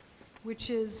 which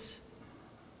is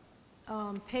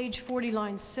page 40,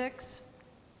 line 6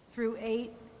 through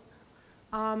 8,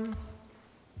 I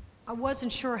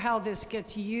wasn't sure how this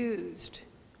gets used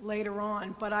later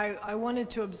on, but I wanted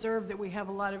to observe that we have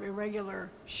a lot of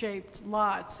irregular shaped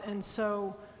lots, and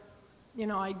so, you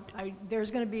know,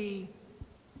 there's going to be,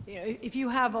 you know, if you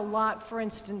have a lot, for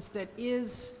instance, that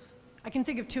is, I can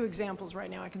think of two examples right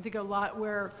now. I can think of a lot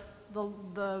where the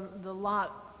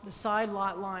side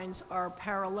lot lines are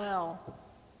parallel,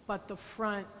 but the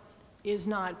front is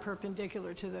not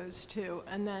perpendicular to those two,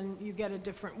 and then you get a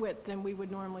different width than we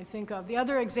would normally think of. The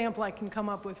other example I can come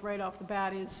up with right off the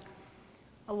bat is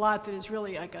a lot that is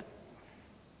really like a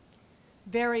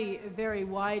very, very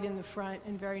wide in the front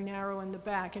and very narrow in the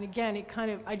back. And again, it kind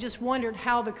of, I just wondered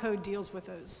how the code deals with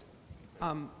those.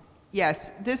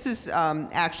 Yes, this is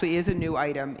actually is a new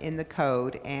item in the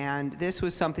code, and this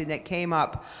was something that came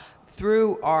up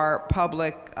through our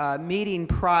public meeting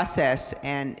process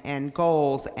and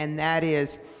goals, and that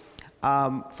is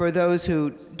for those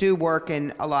who do work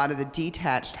in a lot of the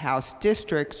detached house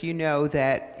districts, you know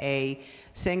that a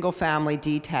single-family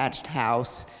detached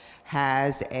house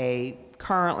has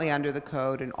currently under the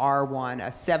code, an R1,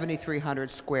 a 7,300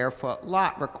 square foot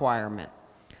lot requirement.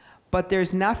 But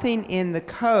there's nothing in the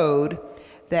code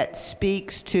that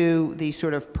speaks to the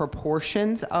sort of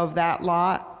proportions of that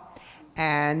lot.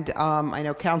 And I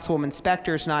know Councilwoman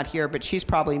Spector's not here, but she's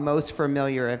probably most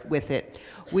familiar with it.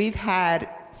 We've had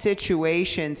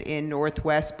situations in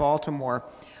Northwest Baltimore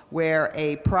where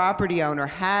a property owner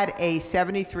had a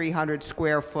 7,300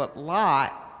 square foot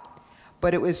lot,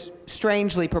 but it was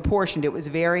strangely proportioned. It was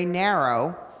very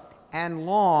narrow and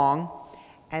long,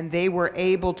 and they were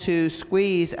able to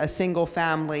squeeze a single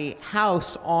family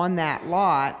house on that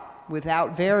lot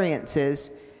without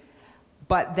variances,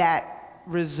 but that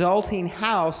resulting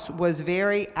house was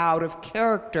very out of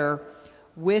character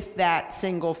with that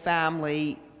single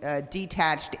family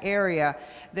detached area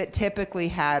that typically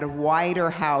had wider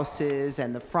houses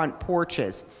and the front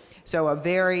porches. So a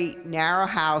very narrow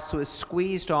house was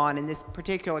squeezed on. In this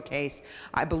particular case,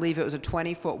 I believe it was a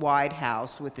 20-foot wide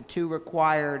house with the two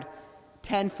required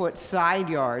 10-foot side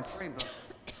yards,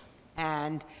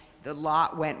 and the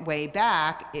lot went way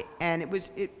back, and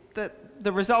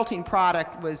the resulting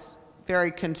product was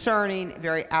very concerning,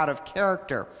 very out of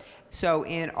character. So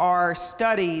in our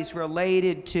studies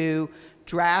related to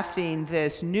drafting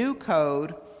this new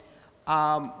code,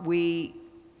 we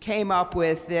came up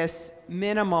with this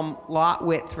minimum lot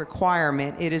width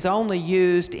requirement. It is only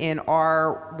used in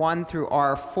R1 through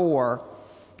R4,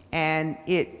 and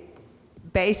it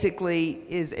basically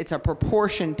it's a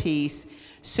proportion piece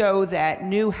so that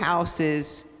new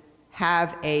houses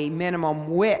have a minimum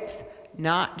width,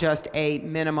 not just a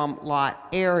minimum lot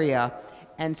area.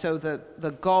 And so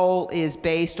the goal is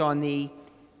based on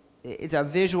it's a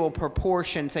visual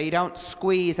proportion, so you don't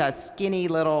squeeze a skinny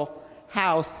little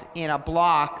house in a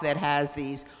block that has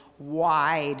these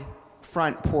wide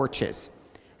front porches.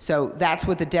 So that's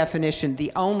what the definition,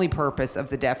 the only purpose of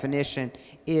the definition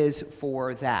is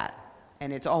for that.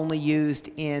 And it's only used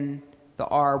in the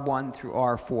R1 through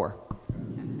R4.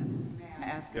 May I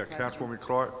ask a Yeah, question? Councilwoman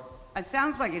Clark? It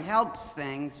sounds like it helps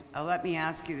things. Let me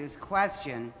ask you this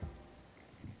question.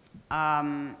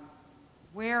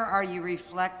 Where are you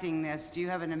reflecting this? Do you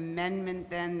have an amendment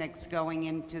then that's going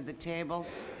into the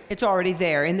tables? It's already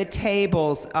there. In the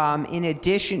tables, in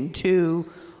addition to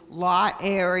lot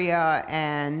area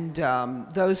and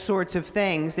those sorts of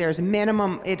things, there's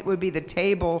minimum, it would be the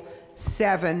table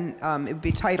 7, it would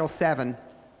be Title 7.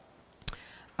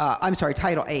 I'm sorry,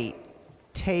 Title 8.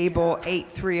 Table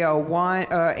 8301,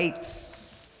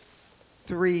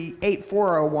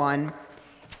 8401,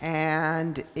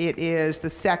 and it is the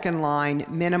second line,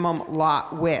 minimum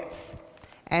lot width.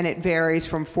 And it varies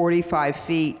from 45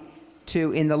 feet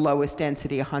to, in the lowest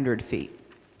density, 100 feet.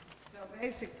 So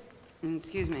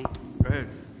excuse me. Go ahead.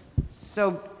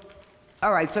 So,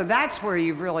 all right, so that's where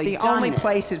you've really The done only this.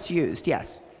 place it's used,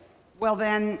 yes. Well,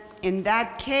 then, in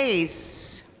that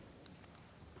case,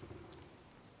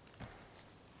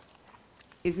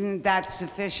 isn't that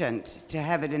sufficient to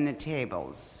have it in the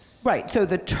tables? Right, so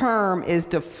the term is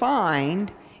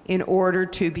defined in order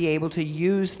to be able to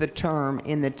use the term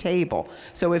in the table.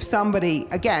 So if somebody,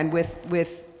 again,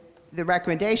 with the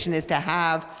recommendation is to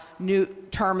have new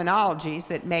terminologies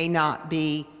that may not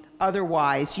be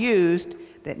otherwise used,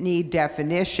 that need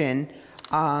definition,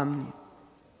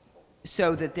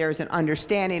 so that there's an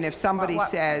understanding. If somebody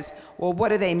says, well, what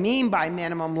do they mean by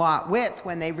minimum lot width?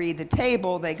 When they read the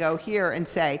table, they go here and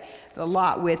say, the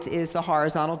lot width is the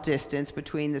horizontal distance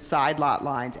between the side lot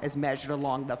lines as measured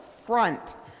along the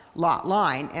front lot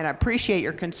line. And I appreciate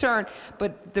your concern,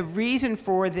 but the reason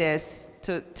for this,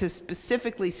 to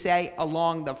specifically say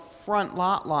along the front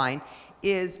lot line,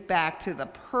 is back to the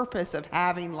purpose of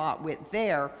having lot width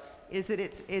there, is that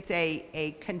it's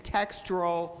a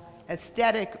contextual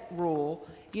aesthetic rule,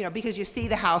 you know, because you see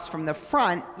the house from the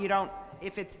front, you don't,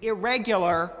 if it's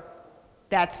irregular,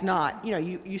 that's not, you know,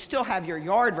 you still have your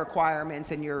yard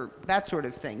requirements and your, that sort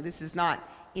of thing. This is not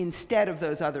instead of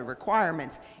those other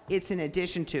requirements, it's in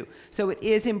addition to. So it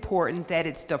is important that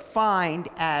it's defined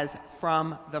as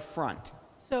from the front,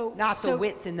 not the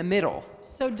width in the middle.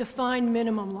 So define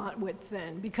minimum lot width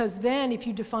then, because then if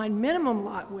you define minimum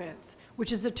lot width,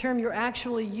 which is the term you're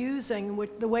actually using,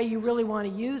 the way you really want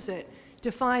to use it,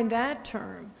 define that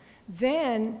term,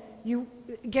 then you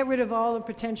get rid of all the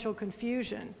potential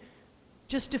confusion.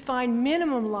 Just define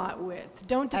minimum lot width.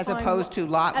 Don't define as opposed to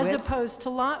lot width? As opposed to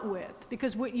lot width,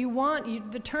 because what you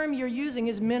want, the term you're using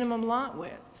is minimum lot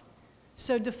width.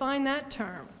 So define that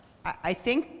term. I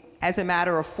think as a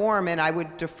matter of form, and I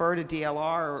would defer to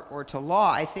DLR or to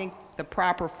law, I think the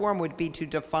proper form would be to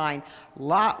define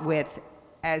lot width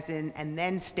as in, and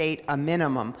then state a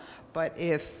minimum. But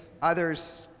if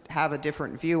others have a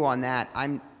different view on that,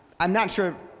 I'm not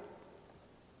sure.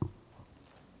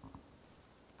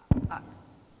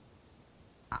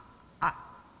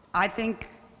 I think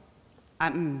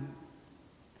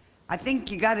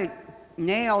you got it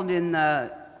nailed in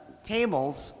the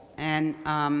tables, and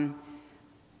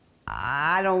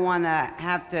I don't want to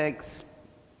have to.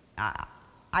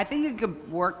 I think it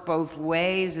could work both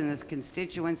ways in this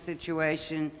constituent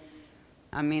situation.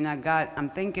 I mean, I'm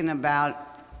thinking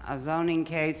about a zoning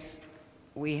case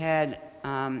we had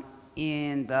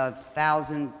in the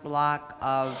 1000 block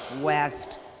of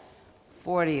West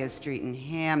 40th Street in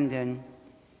Hamden.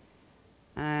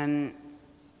 And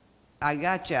I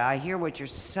gotcha. I hear what you're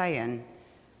saying.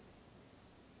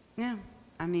 Yeah,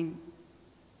 I mean,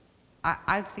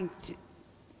 I think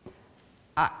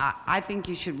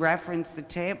you should reference the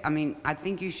table. I mean, I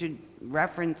think you should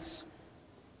reference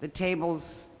the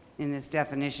tables in this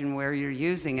definition where you're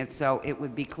using it, so it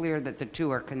would be clear that the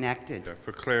two are connected. Yeah,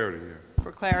 for clarity, yeah.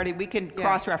 For clarity, we can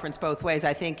cross-reference both ways.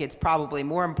 I think it's probably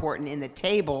more important in the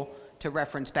table to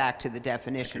reference back to the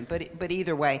definition, but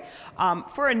either way.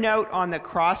 For a note on the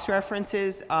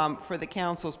cross-references, for the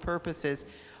council's purposes,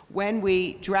 when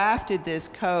we drafted this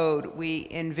code, we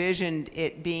envisioned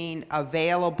it being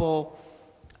available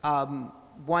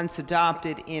once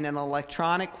adopted in an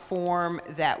electronic form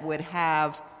that would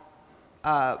have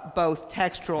both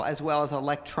textual as well as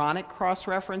electronic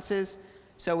cross-references.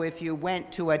 So if you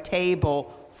went to a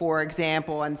table, for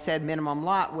example, and said minimum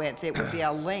lot width, it would be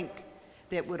a link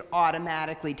that would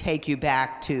automatically take you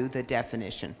back to the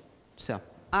definition. So,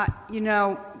 you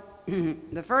know,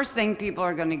 the first thing people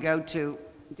are going to go to,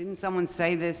 didn't someone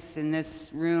say this in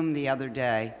this room the other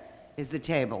day, is the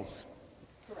tables.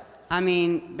 Correct. I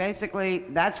mean, basically,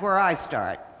 that's where I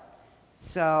start.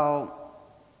 So,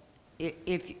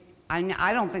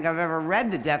 I don't think I've ever read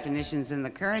the definitions in the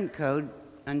current code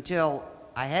until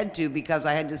I had to, because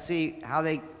I had to see how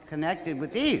they connected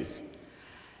with these.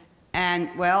 And,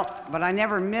 well, but I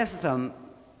never missed them.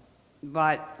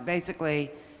 But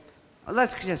basically,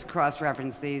 let's just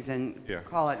cross-reference these and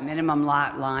call it minimum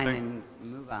lot line and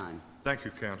move on. Thank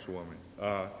you, Councilwoman.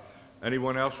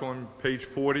 Anyone else on page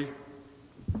 40?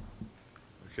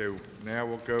 Okay, now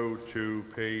we'll go to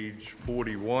page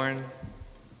 41.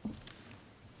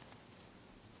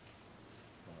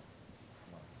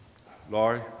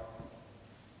 Laurie?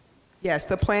 yes,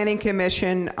 the Planning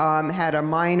Commission had a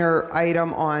minor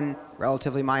item on,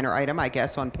 relatively minor item, I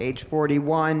guess, on page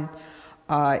 41.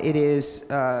 It is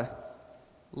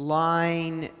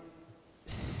line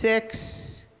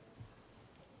 6,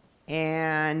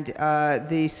 and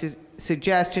the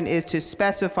suggestion is to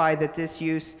specify that this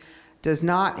use does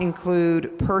not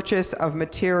include purchase of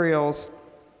materials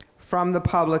from the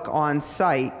public on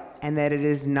site, and that it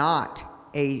is not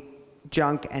a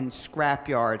junk and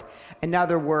scrapyard. In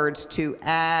other words, to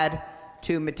add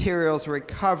to materials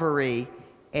recovery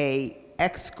a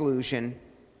exclusion,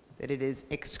 that it is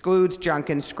excludes junk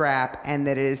and scrap, and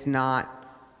that it is not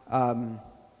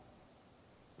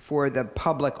for the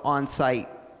public on-site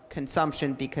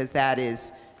consumption, because that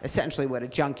is essentially what a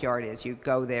junkyard is. You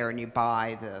go there and you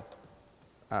buy the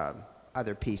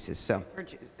other pieces. So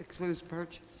Excludes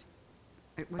purchase.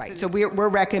 right. So we're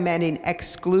recommending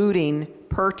excluding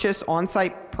purchase,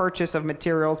 on-site purchase of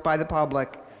materials by the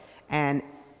public, and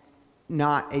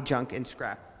not a junk and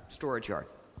scrap storage yard.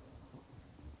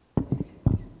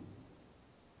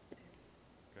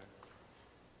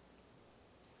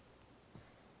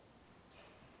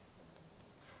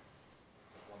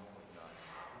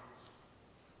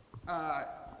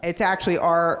 It's actually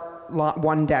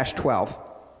R1-12.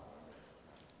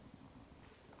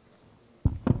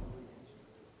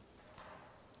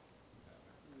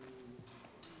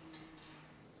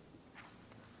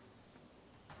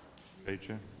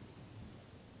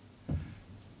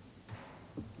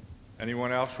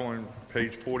 Anyone else on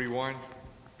page 41?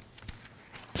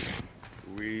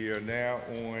 We are now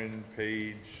on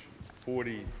page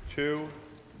 42.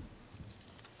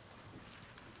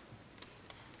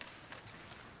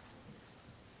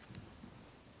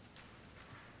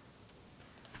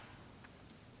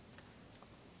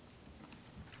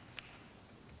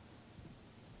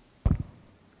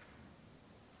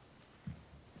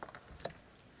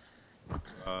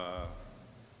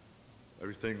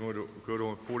 Everything go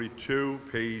to 42,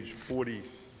 page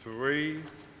 43.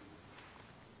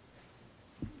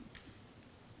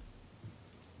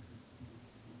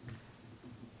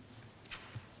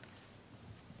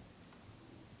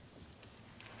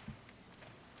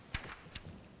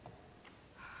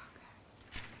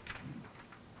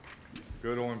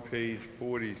 Good on page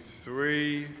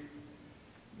 43.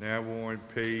 Now we're on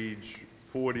page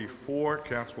 44,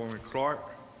 Councilwoman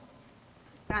Clark.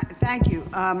 Thank you.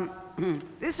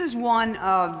 This is one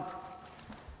of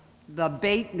the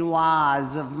bête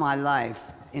noirs of my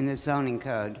life in the zoning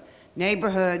code.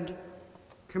 Neighborhood,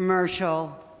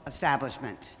 commercial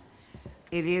establishment.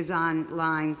 It is on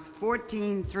lines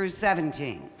 14 through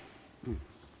 17.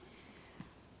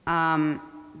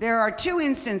 There are two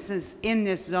instances in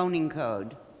this zoning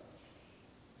code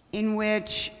in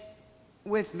which,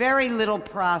 with very little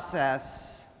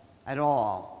process at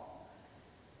all,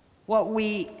 what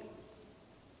we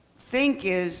think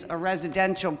is a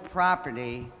residential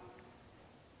property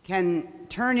can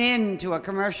turn into a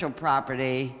commercial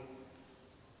property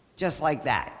just like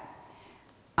that.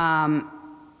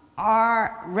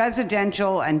 Our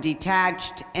residential and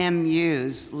detached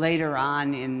MUs later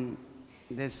on in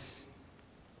this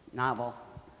novel,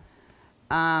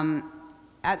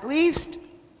 at least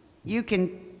you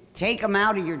can take them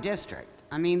out of your district.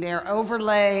 I mean, they're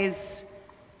overlays,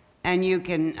 and you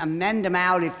can amend them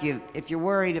out if you're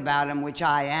worried about them, which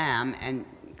I am, and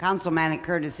councilmanic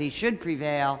courtesy should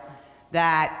prevail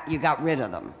that you got rid of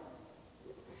them.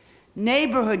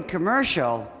 Neighborhood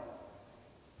commercial,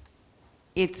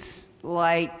 it's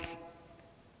like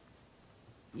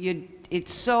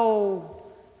it's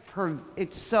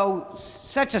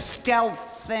such a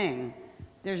stealth thing.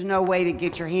 There's no way to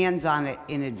get your hands on it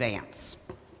in advance.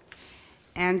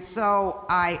 And so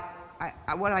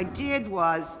what I did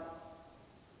was,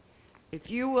 if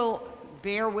you will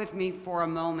bear with me for a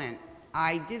moment,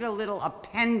 I did a little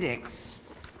appendix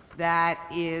that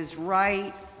is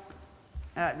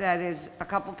that is a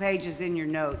couple pages in your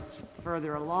notes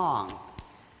further along.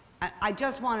 I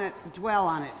just want to dwell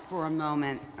on it for a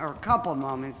moment, or a couple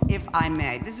moments, if I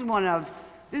may. This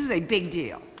is a big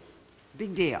deal,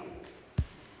 big deal.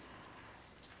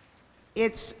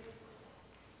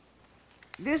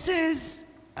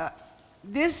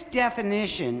 This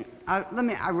definition,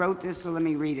 I wrote this, so let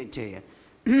me read it to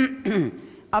you.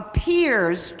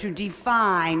 Appears to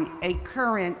define a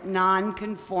current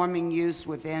non-conforming use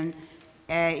within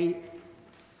the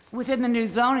new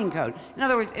zoning code. In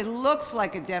other words, it looks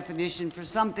like a definition for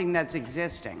something that's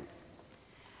existing.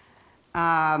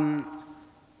 However,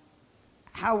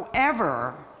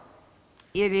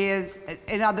 it is,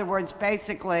 in other words,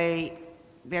 basically,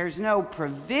 there's no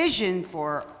provision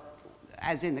for,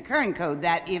 as in the current code,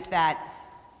 that if that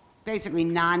basically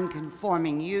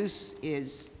non-conforming use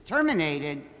is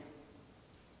terminated,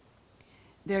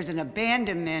 there's an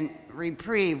abandonment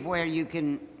reprieve where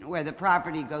the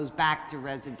property goes back to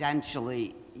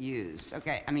residentially used.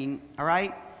 Okay, I mean, all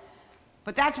right?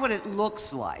 But that's what it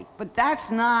looks like. But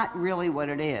that's not really what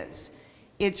it is.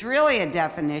 It's really a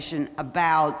definition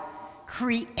about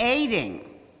creating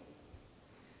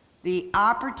the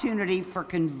opportunity for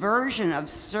conversion of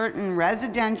certain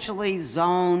residentially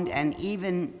zoned and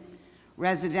even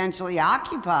residentially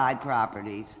occupied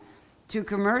properties to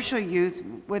commercial use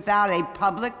without a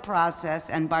public process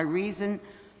and by reason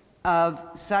of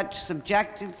such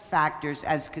subjective factors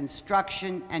as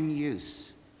construction and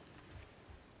use.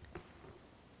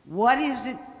 What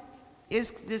is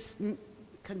this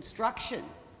construction?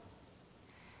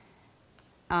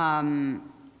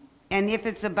 And if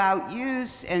it's about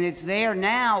use and it's there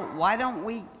now, why don't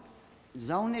we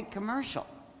zone it commercial?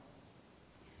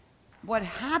 What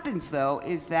happens though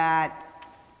is that,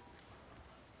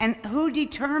 and who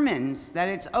determines that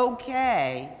it's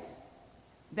okay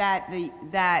that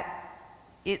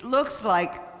it looks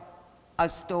like a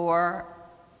store,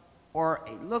 or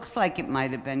it looks like it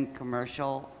might have been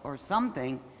commercial or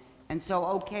something, and so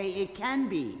okay, it can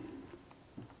be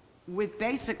with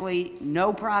basically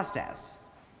no process.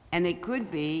 And it could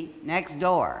be next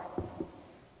door.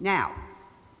 Now,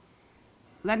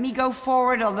 let me go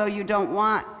forward, although you don't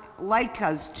like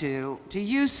us to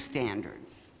use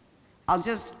standards.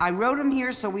 I wrote them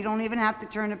here so we don't even have to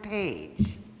turn a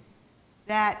page.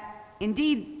 That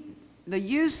indeed, the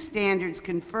use standards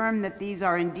confirm that these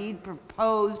are indeed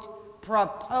proposed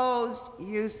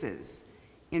uses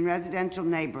in residential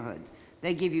neighborhoods.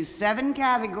 They give you 7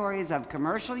 categories of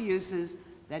commercial uses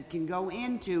that can go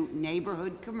into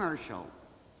neighborhood commercial.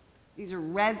 These are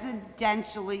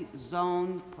residentially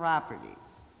zoned properties.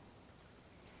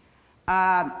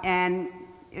 And,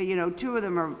 you know, 2 of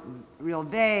them are real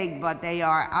vague, but they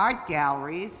are art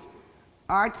galleries,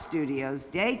 art studios,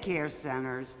 daycare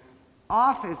centers,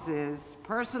 offices,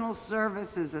 personal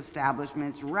services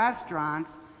establishments,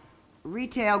 restaurants,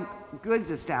 retail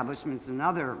goods establishments,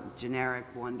 another generic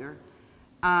wonder.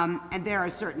 And there are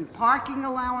certain parking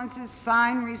allowances,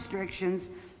 sign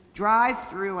restrictions,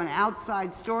 drive-through and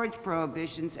outside storage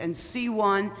prohibitions, and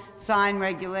C1 sign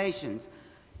regulations.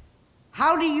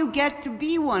 How do you get to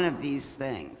be one of these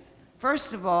things?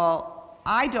 First of all,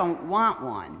 I don't want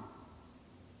one.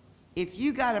 If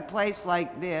you got a place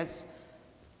like this,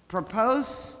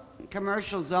 propose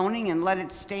commercial zoning and let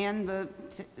it stand the,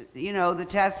 you know, the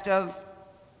test of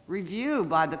review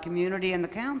by the community and the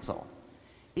council.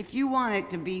 If you want it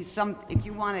to be if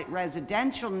you want it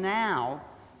residential now,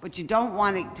 but you don't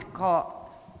want it to call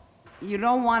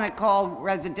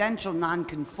residential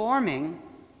non-conforming,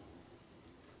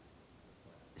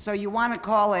 so you want to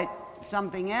call it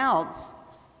something else,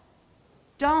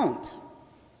 don't.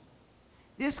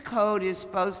 This code is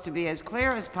supposed to be as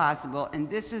clear as possible, and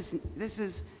this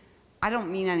is, I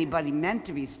don't mean anybody meant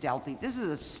to be stealthy. This is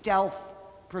a stealth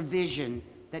provision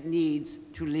that needs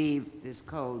to leave this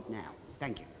code now.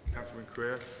 Thank you. Councilman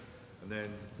Kraft, and then,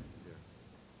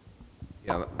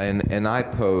 Yeah, and I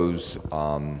pose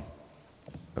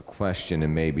a question,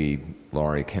 and maybe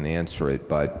Laurie can answer it,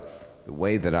 but the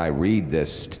way that I read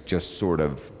this, just sort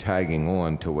of tagging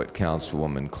on to what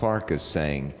Councilwoman Clark is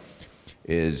saying,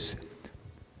 is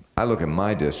I look at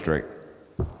my district,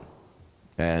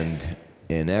 and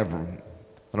in every,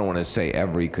 I don't want to say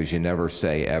every because you never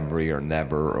say every or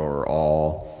never or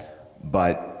all,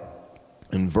 but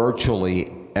in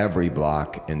virtually every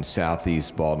block in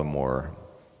Southeast Baltimore,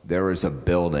 there is a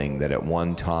building that at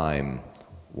one time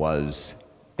was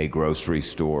a grocery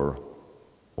store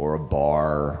or a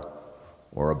bar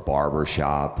or a barber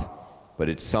shop, but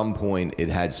at some point it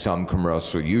had some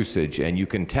commercial usage, and you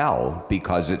can tell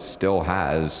because it still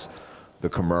has the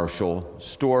commercial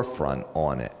storefront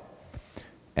on it.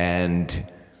 And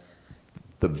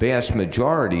the vast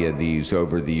majority of these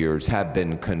over the years have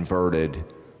been converted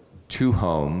to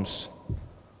homes,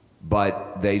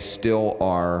 but they still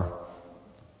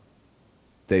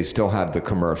have the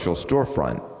commercial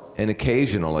storefront. And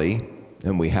occasionally,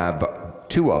 and we have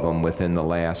 2 of them within the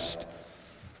last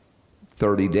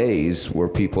 30 days where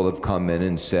people have come in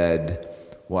and said,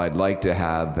 well, I'd like to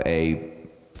have a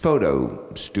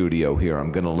photo studio here.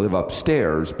 I'm going to live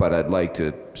upstairs, but I'd like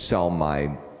to sell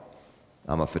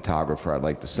I'm a photographer, I'd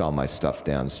like to sell my stuff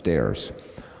downstairs.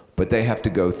 But they have to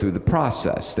go through the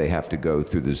process. They have to go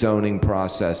through the zoning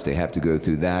process. They have to go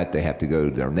through that. They have to go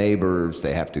to their neighbors.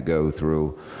 They have to go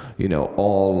through, you know,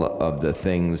 all of the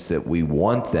things that we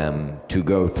want them to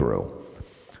go through.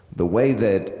 The way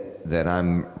that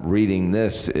I'm reading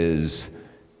this is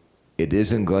it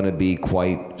isn't going to be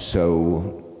quite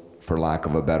so, for lack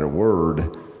of a better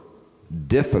word,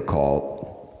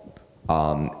 difficult.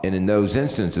 And in those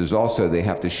instances also they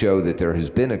have to show that there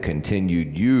has been a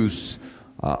continued use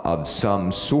of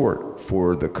some sort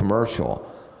for the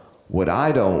commercial. What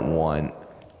I don't want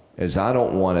is I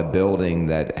don't want a building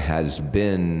that has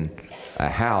been a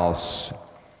house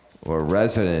or a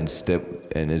residence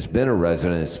and has been a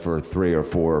residence for 3 or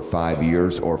 4 or 5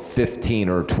 years or 15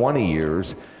 or 20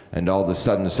 years, and all of a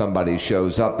sudden somebody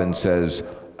shows up and says,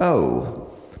 oh,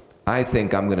 I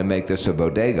think I'm going to make this a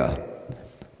bodega,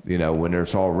 you know, when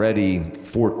there's already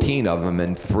 14 of them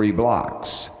in 3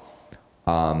 blocks.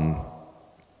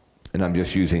 And I'm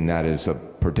just using that as a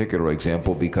particular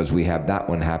example because we have that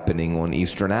one happening on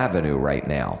Eastern Avenue right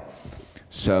now.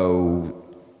 So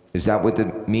is that what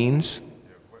it means?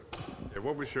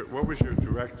 yeah, what was your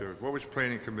directive, what was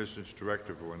Planning Commission's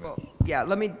directive on this? Well, yeah,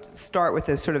 let me start with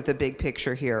the sort of the big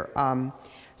picture here.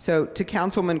 So to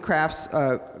Councilman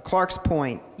Clark's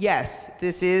point, yes,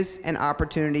 this is an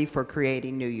opportunity for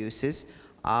creating new uses.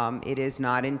 It is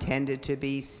not intended to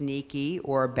be sneaky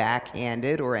or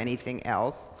backhanded or anything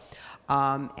else.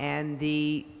 And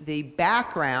the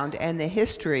background and the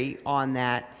history on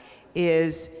that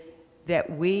is that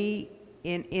we,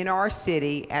 in our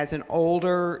city, as an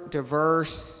older,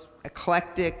 diverse,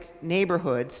 eclectic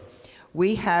neighborhoods,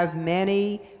 we have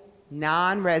many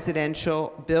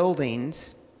non-residential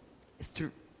buildings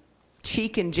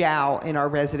cheek and jowl in our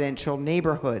residential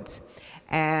neighborhoods.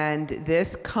 And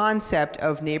this concept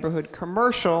of neighborhood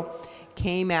commercial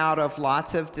came out of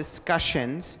lots of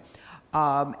discussions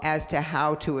as to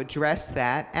how to address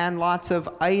that, and lots of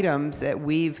items that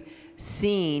we've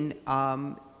seen.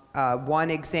 One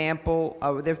example,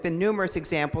 there have been numerous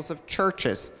examples of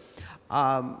churches.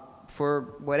 For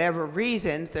whatever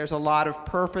reasons, there's a lot of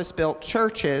purpose-built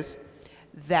churches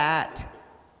that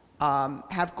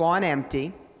have gone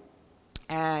empty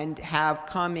and have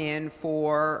come in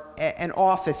for an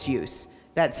office use.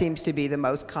 That seems to be the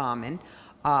most common.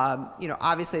 You know,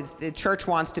 obviously, if the church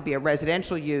wants to be a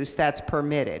residential use, that's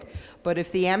permitted. But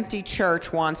if the empty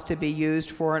church wants to be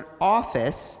used for an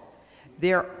office,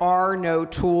 there are no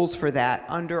tools for that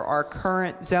under our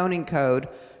current zoning code,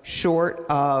 short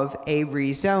of a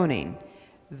rezoning.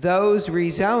 Those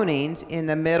rezonings in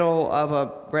the middle of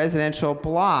a residential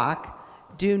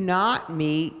block do not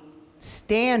meet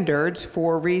standards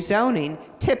for rezoning,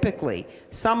 typically.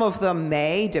 Some of them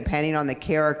may, depending on the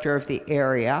character of the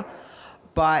area,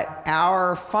 but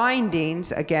our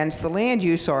findings against the land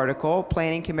use article,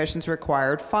 Planning Commission's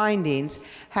required findings,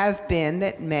 have been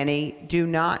that many do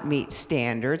not meet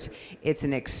standards. It's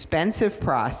an expensive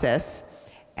process.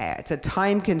 It's a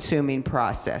time-consuming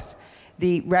process.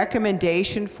 The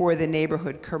recommendation for the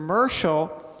neighborhood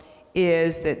commercial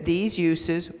is that these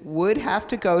uses would have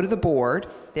to go to the board.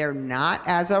 They're not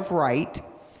as of right.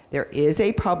 There is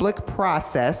a public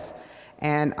process,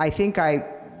 and I think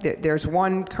there's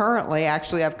one currently,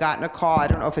 actually I've gotten a call, I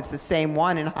don't know if it's the same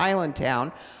one in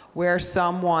Highlandtown, where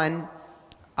someone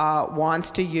wants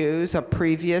to use a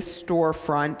previous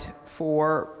storefront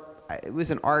for, it was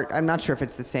an art, I'm not sure if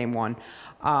it's the same one,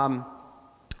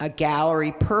 a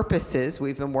gallery purposes.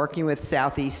 We've been working with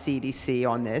Southeast CDC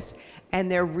on this, and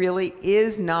there really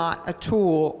is not a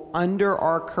tool under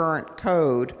our current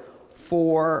code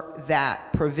for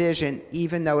that provision,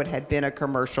 even though it had been a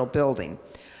commercial building.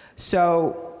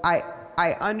 So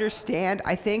I understand,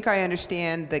 I think I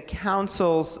understand the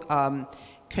council's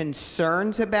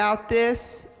concerns about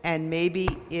this, and maybe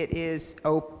it is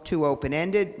too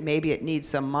open-ended, maybe it needs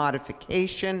some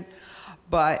modification,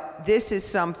 but this is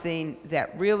something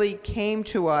that really came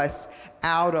to us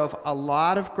out of a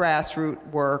lot of grassroots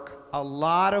work, a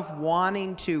lot of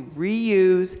wanting to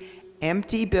reuse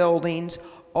empty buildings,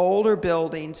 older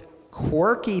buildings,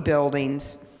 quirky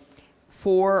buildings,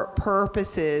 for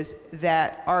purposes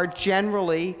that are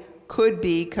generally could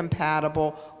be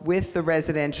compatible with the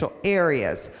residential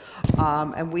areas.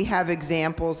 And we have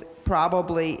examples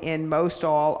probably in most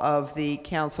all of the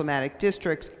councilmatic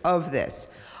districts of this.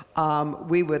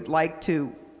 We would like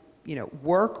to, you know,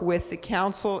 work with the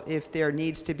council if there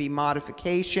needs to be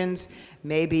modifications.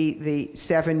 Maybe the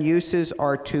 7 uses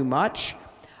are too much,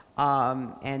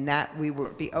 and that we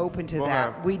would be open to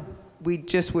that. We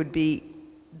just would be,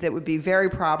 that would be very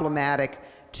problematic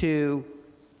to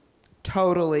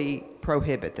totally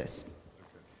prohibit this.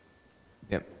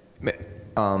 Yep.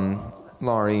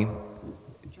 Laurie,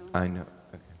 I know.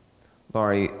 Okay.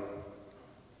 Laurie,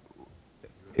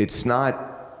 it's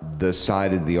not the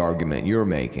side of the argument you're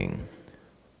making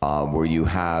where you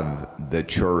have the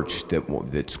church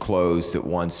that's closed that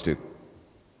wants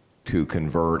to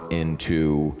convert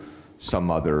into some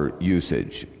other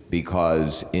usage.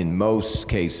 Because in most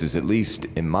cases, at least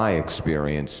in my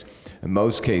experience, in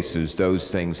most cases,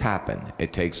 those things happen.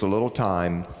 It takes a little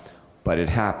time, but it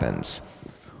happens.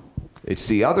 It's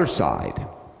the other side.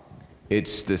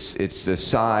 It's the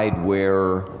side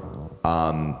where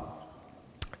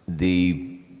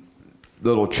the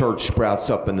little church sprouts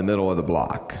up in the middle of the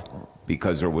block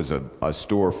because there was a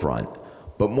storefront.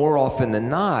 But more often than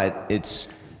not, it's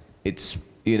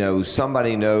you know,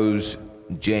 somebody knows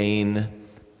Jane,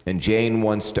 and Jane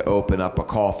wants to open up a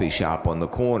coffee shop on the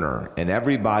corner, and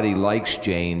everybody likes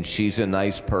Jane. She's a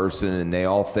nice person, and they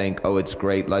all think, oh, it's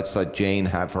great, let's let Jane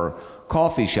have her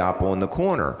coffee shop on the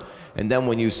corner. And then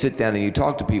when you sit down and you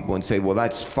talk to people and say, well,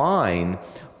 that's fine,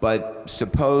 but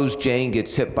suppose Jane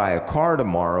gets hit by a car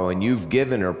tomorrow and you've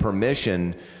given her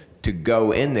permission to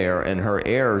go in there and her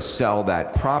heirs sell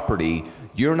that property,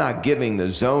 you're not giving the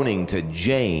zoning to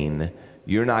Jane.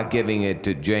 You're not giving it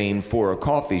to Jane for a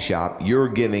coffee shop. You're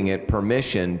giving it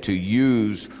permission to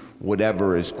use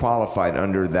whatever is qualified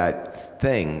under that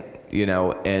thing, you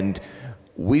know, and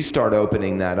we start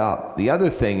opening that up. The other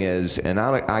thing is, and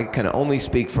I can only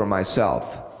speak for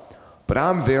myself, but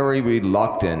I'm very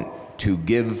reluctant to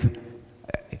give,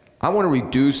 I want to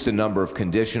reduce the number of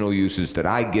conditional uses that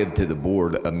I give to the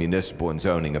Board of Municipal and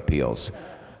Zoning Appeals,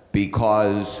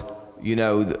 because you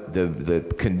know, the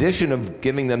condition of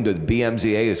giving them to the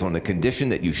BMZA is on the condition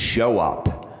that you show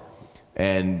up.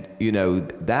 And, you know,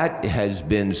 that has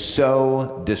been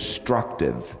so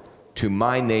destructive to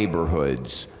my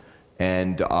neighborhoods.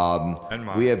 And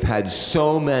we have had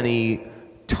so many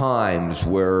times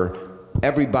where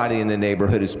everybody in the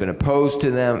neighborhood has been opposed to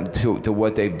them, to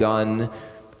what they've done.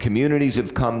 Communities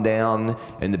have come down,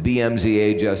 and the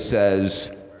BMZA just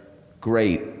says,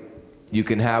 great, you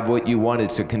can have what you want,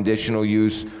 it's a conditional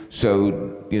use,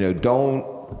 so, you know, don't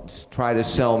try to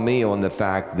sell me on the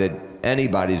fact that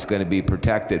anybody's going to be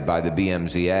protected by the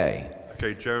BMZA.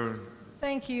 Okay, Joan.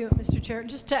 Thank you, Mr. Chair.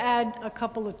 Just to add a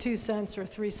couple of 2 cents or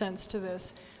 3 cents to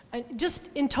this. Just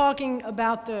in talking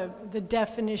about the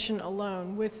definition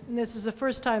alone, and this is the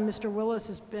first time Mr. Willis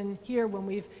has been here when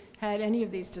we've had any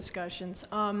of these discussions.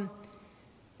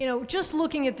 You know, just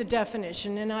looking at the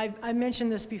definition, and I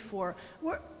mentioned this before,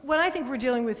 what I think we're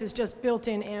dealing with is just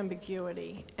built-in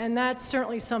ambiguity, and that's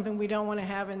certainly something we don't want to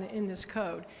have in this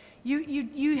code.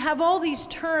 You have all these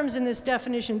terms in this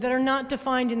definition that are not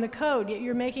defined in the code, yet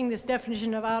you're making this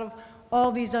definition out of all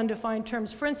these undefined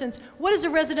terms. For instance, what is a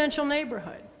residential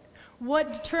neighborhood?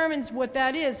 What determines what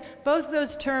that is? Both of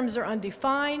those terms are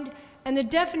undefined, and the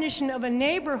definition of a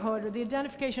neighborhood, or the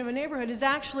identification of a neighborhood, is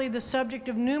actually the subject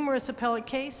of numerous appellate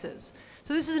cases.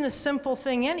 So this isn't a simple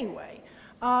thing anyway.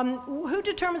 Who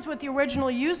determines what the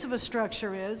original use of a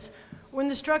structure is when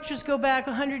the structures go back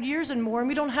 100 years and more, and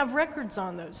we don't have records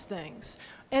on those things?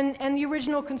 And the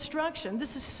original construction.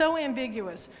 This is so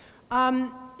ambiguous.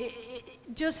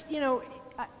 Just, you know,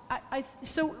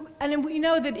 and we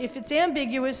know that if it's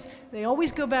ambiguous, they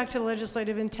always go back to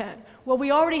legislative intent. Well,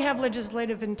 we already have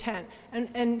legislative intent,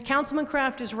 and Councilman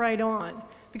Kraft is right on,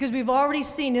 because we've already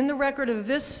seen in the record of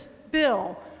this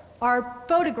bill are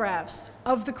photographs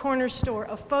of the corner store,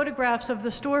 of photographs of the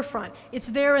storefront. It's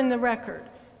there in the record.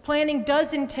 Planning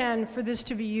does intend for this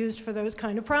to be used for those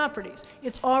kind of properties.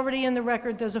 It's already in the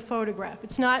record, there's a photograph.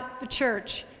 It's not the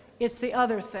church, it's the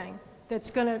other thing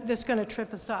that's gonna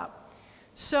trip us up.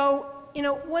 So, you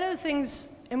know, one of the things,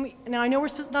 now I know we're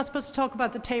not supposed to talk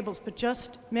about the tables, but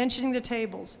just mentioning the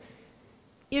tables.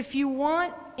 If you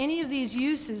want any of these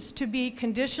uses to be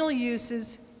conditional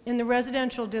uses in the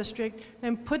residential district,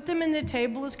 then put them in the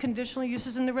table as conditional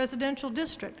uses in the residential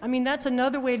district. I mean, that's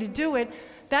another way to do it.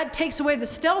 That takes away the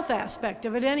stealth aspect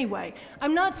of it anyway.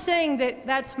 I'm not saying that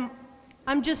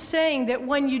I'm just saying that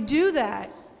when you do that,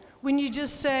 when you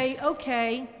just say,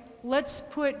 okay, let's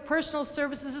put personal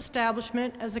services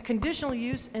establishment as a conditional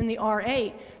use in the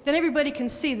R8, then everybody can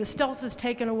see the stealth is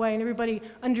taken away and everybody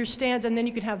understands, and then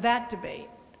you could have that debate.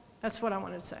 That's what I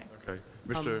wanted to say. Okay.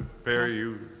 Mr. Barry,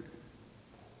 you...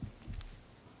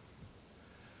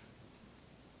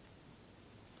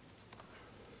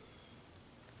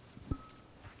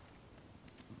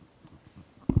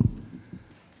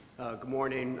 Good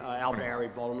morning, Al Barry,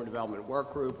 Baltimore Development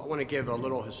Work Group. I want to give a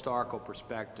little historical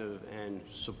perspective and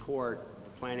support the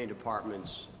Planning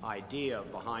Department's idea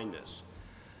behind this.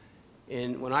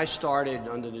 When I started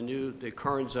under the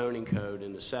current zoning code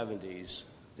in the 70s,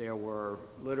 there were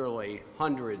literally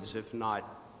hundreds, if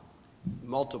not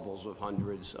multiples of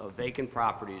hundreds, of vacant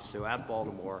properties throughout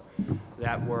Baltimore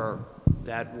that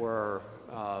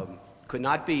could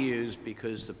not be used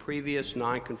because the previous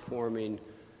non-conforming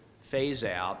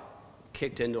phase-out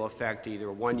kicked into effect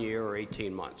either 1 year or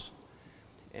 18 months.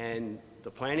 And the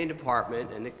Planning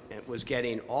Department was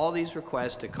getting all these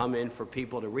requests to come in for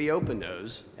people to reopen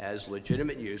those as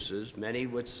legitimate uses, many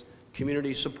with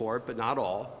community support, but not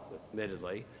all,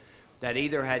 admittedly, that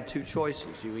either had two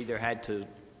choices. You either had to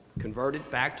convert it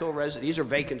back to a residence. These are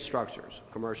vacant structures,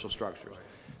 commercial structures.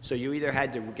 So you either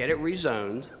had to get it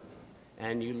rezoned,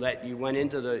 and you went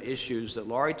into the issues that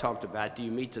Laurie talked about. Do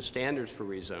you meet the standards for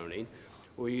rezoning?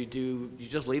 Or you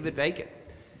just leave it vacant.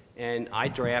 And I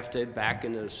drafted back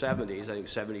in the 70s, I think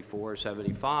 74 or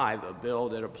 75, a bill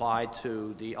that applied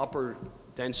to the upper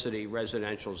density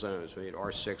residential zones, maybe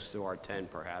R6 to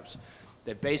R10 perhaps,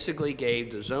 that basically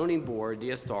gave the zoning board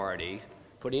the authority,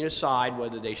 putting aside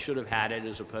whether they should have had it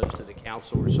as opposed to the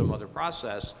council or some other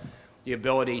process, the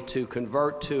ability to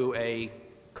convert to a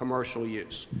commercial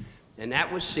use. And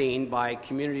that was seen by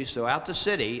communities throughout the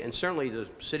city, and certainly the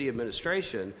city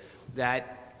administration,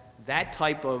 that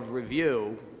type of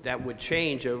review that would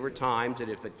change over time, that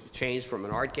if it changed from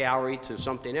an art gallery to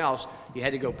something else, you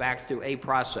had to go back through a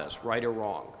process, right or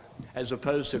wrong. As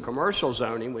opposed to commercial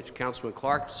zoning, which Councilman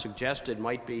Clark suggested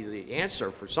might be the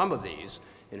answer for some of these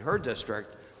in her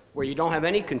district, where you don't have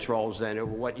any controls then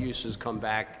over what uses come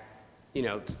back,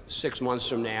 6 months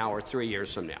from now or 3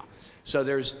 years from now. So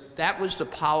that was the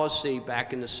policy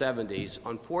back in the 70s.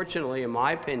 Unfortunately, in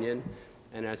my opinion,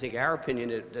 and I think our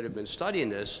opinion that have been studying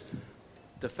this,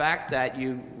 the fact that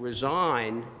you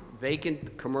resign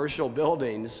vacant commercial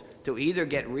buildings to either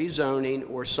get rezoning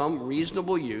or some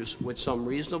reasonable use with some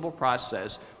reasonable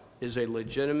process is a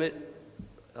legitimate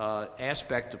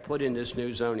aspect to put in this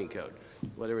new zoning code.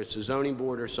 Whether it's the zoning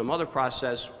board or some other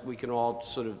process, we can all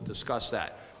sort of discuss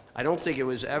that. I don't think it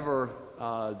was ever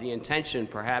the intention,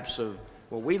 perhaps, of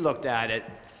when we looked at it,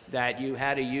 that you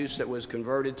had a use that was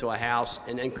converted to a house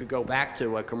and then could go back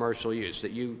to a commercial use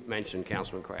that you mentioned,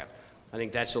 Councilman Kraft. I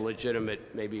think that's a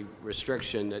legitimate, maybe,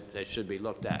 restriction that should be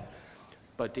looked at.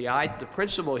 But the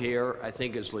principle here, I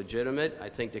think, is legitimate. I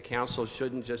think the council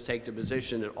shouldn't just take the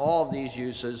position that all of these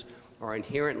uses are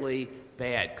inherently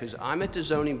bad, because I'm at the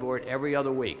zoning board every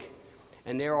other week,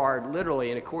 and there are literally,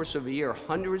 in the course of a year,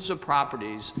 hundreds of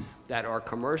properties that are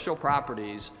commercial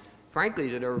properties, frankly,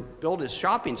 that are built as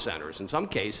shopping centers in some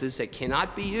cases that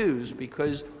cannot be used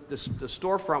because the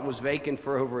storefront was vacant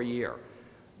for over a year.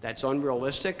 That's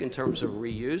unrealistic in terms of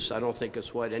reuse. I don't think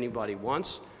it's what anybody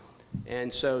wants.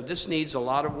 And so this needs a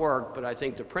lot of work, but I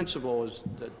think the principle is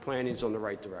that planning is on the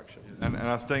right direction. And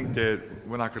I think that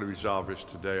we're not going to resolve this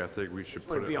today. I think we should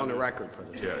Put it be on the record for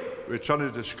this. Yeah, it's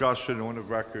under discussion on the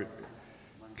record.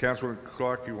 Councilman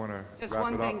Clark, you want to wrap it up? Just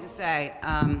one thing to say,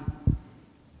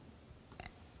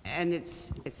 and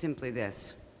it's simply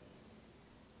this.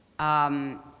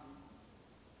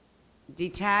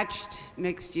 Detached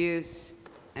mixed use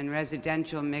and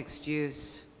residential mixed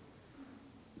use,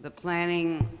 the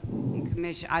planning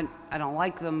commission, I don't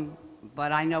like them,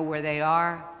 but I know where they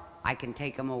are. I can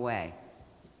take them away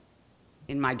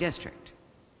in my district.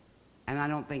 And I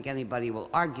don't think anybody will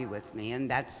argue with me,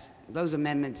 and those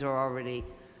amendments are already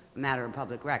a matter of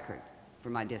public record for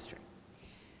my district.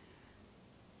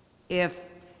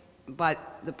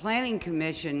 But the planning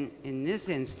commission in this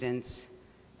instance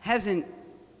hasn't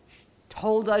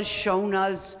told us, shown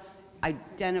us,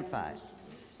 identified.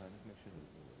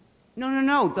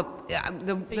 No, the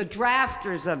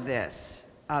drafters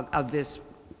of this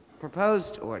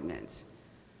proposed ordinance,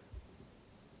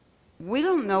 we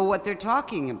don't know what they're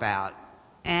talking about,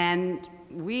 and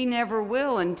we never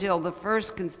will until the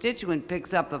first constituent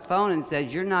picks up the phone and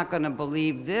says, you're not going to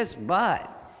believe this, but,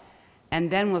 and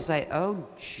then we'll say, oh,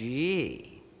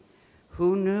 gee,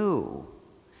 who knew?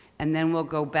 And then we'll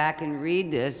go back and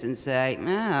read this and say,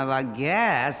 oh, I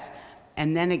guess.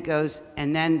 And then it goes,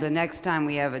 and then the next time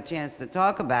we have a chance to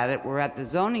talk about it, we're at the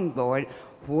zoning board,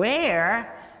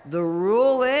 where the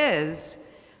rule is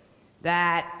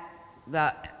that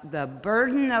the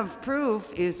burden of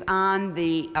proof is on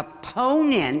the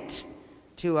opponent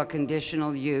to a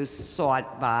conditional use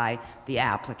sought by the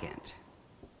applicant.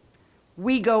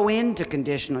 We go into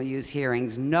conditional use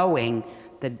hearings knowing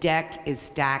the deck is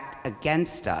stacked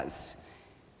against us.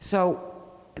 So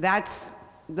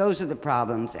those are the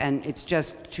problems, and it's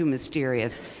just too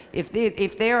mysterious.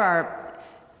 If there are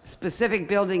specific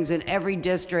buildings in every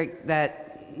district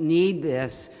that need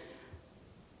this,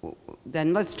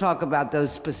 then let's talk about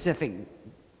those specific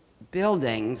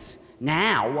buildings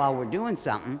now while we're doing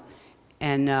something,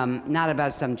 and not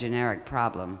about some generic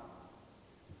problem.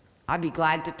 I'd be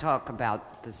glad to talk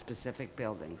about the specific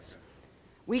buildings.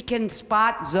 We can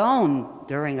spot zone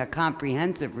during a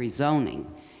comprehensive rezoning,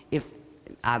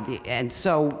 and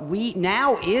so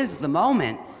now is the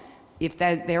moment. If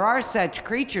there are such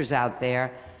creatures out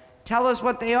there, tell us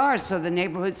what they are so the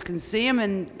neighborhoods can see them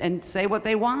and say what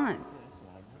they want.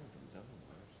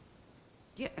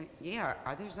 Yeah.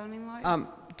 Are there zoning lawyers?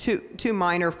 Two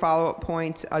minor follow-up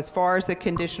points. As far as the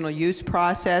conditional use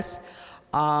process,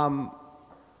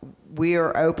 we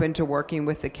are open to working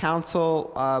with the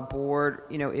council board.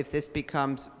 If this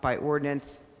becomes by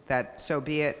ordinance, that so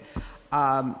be it.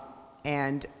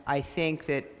 And I think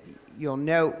that you'll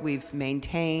note we've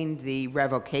maintained the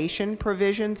revocation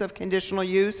provisions of conditional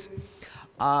use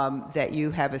that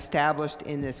you have established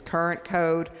in this current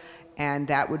code, and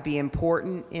that would be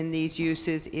important in these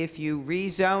uses. If you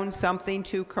rezone something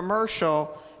to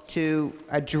commercial to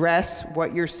address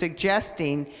what you're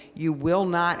suggesting, you will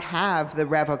not have the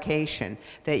revocation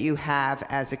that you have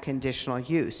as a conditional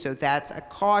use. So that's a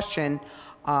caution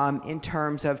in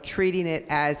terms of treating it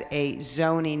as a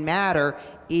zoning matter,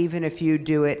 even if you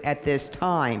do it at this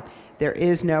time. There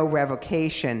is no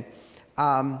revocation.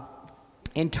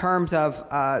 In terms of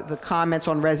the comments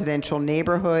on residential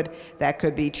neighborhood, that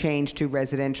could be changed to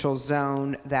residential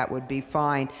zone. That would be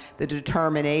fine. The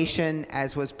determination,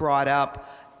 as was brought up,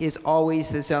 is always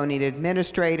the zoning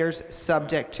administrators,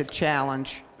 subject to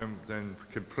challenge. Then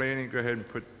can planning go ahead and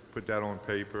put that on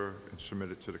paper and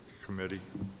submit it to the committee,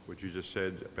 what you just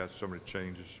said about some of the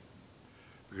changes?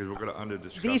 Because we're going to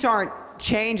under-discuss. These aren't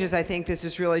changes. I think this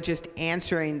is really just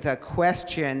answering the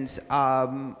questions.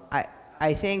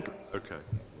 I think. Okay.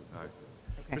 All right.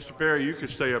 Mr. Barry, you can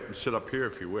stay up and sit up here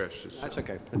if you wish. That's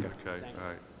okay. Okay. Okay,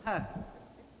 all right.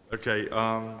 Okay,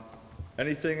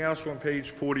 anything else on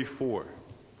page 44?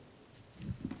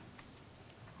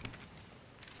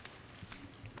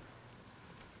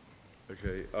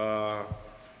 Okay,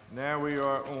 now we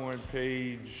are on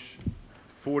page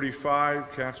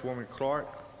 45, Councilwoman Clark.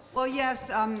 Well, yes,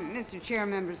 Mr. Chair,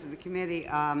 members of the committee,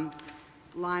 line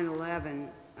 11.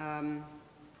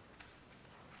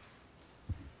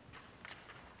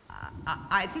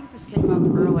 I think this came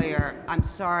up earlier. I'm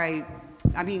sorry.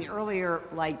 I mean, earlier,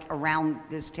 like around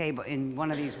this table in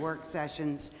one of these work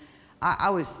sessions, I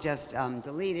was just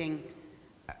deleting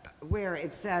where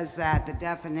it says that the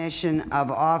definition of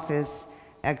office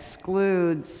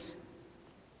excludes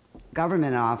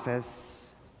government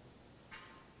office.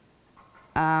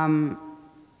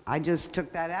 I just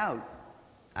took that out.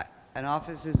 An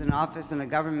office is an office and a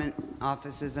government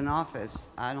office is an office.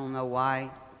 I don't know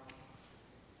why.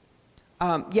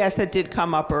 Yes, that did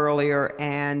come up earlier,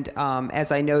 and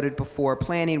as I noted before,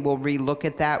 planning will relook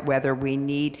at that, whether we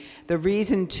need. The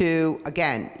reason to,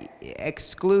 again,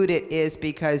 exclude it is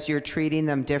because you're treating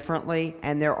them differently,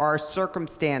 and there are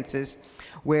circumstances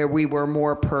where we were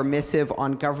more permissive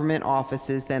on government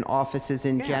offices than offices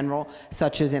in general,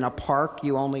 such as in a park,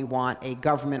 you only want a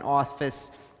government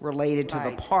office related to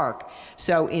the park.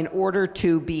 So in order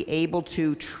to be able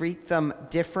to treat them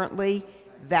differently,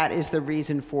 that is the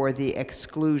reason for the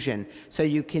exclusion. So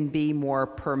you can be more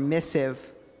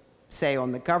permissive, say,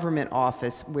 on the government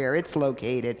office where it's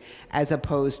located, as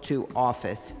opposed to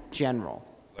office general.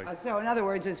 So in other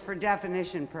words, it's for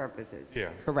definition purposes. Yeah,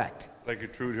 Correct. like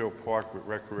at Druid Hill Park with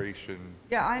recreation.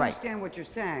 Yeah, I Right. understand what you're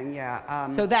saying,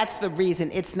 yeah. So that's the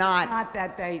reason. It's not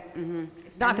That they,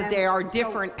 it's not that they are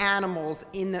different animals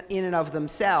in and of They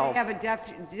themselves. have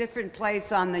a different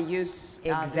place on the use,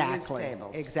 Exactly. the use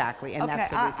tables. Exactly. And Okay, that's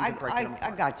the reason to break them I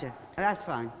apart. got you. That's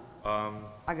fine.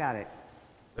 I got it.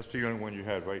 That's the only one you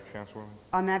had, right, Councilwoman?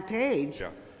 On that page.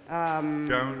 Yeah.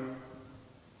 Joan?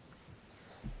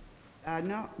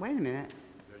 No, wait a minute.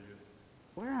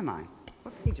 Where am I?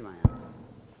 What page am I on?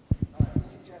 You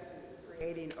suggested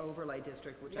creating overlay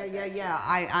district, which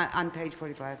I'm page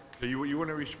 45. So you want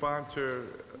to respond to,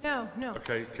 No, no.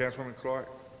 okay, Councilwoman Clark?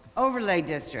 Overlay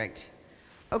district.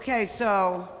 Okay,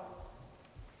 so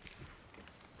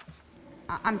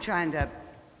I'm trying to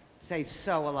say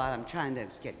so a lot. I'm trying to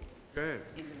get Go ahead.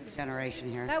 into the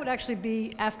generation here. That would actually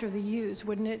be after the use,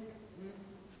 wouldn't it?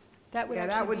 That would Yeah,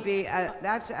 actually that would be,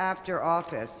 that's after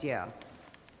office, yeah.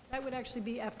 That would actually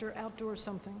be after outdoor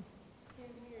something.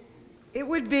 It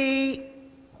would be,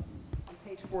 On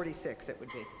page 46, it would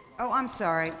be. oh, I'm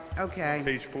sorry, okay.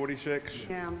 Page 46?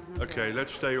 Yeah. Okay,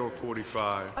 let's stay on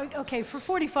 45. Okay, for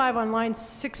 45 on lines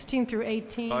 16 through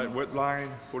 18. What line?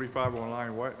 45 on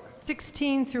line what?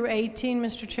 16 through 18,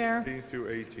 Mr. Chair. 15 through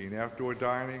 18, outdoor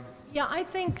dining? Yeah, I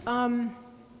think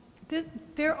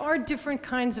there are different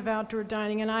kinds of outdoor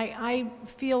dining, and I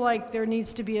feel like there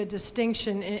needs to be a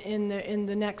distinction in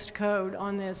the next code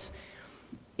on this.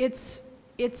 It's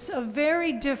a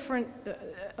very different,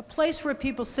 a place where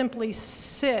people simply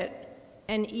sit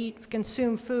and eat,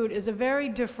 consume food is a very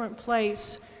different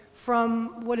place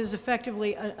from what is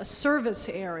effectively a service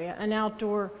area, an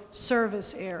outdoor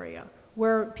service area,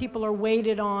 where people are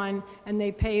waited on and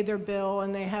they pay their bill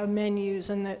and they have menus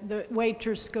and the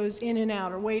waitress goes in and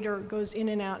out, or waiter goes in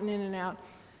and out and in and out.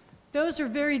 Those are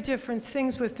very different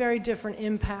things with very different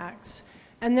impacts.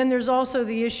 And then there's also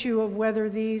the issue of whether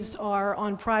these are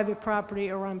on private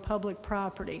property or on public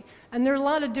property. And there are a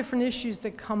lot of different issues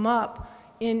that come up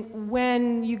in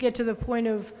when you get to the point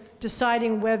of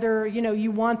deciding whether,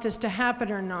 you want this to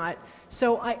happen or not.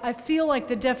 So I feel like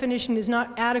the definition is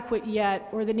not adequate yet,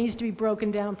 or that needs to be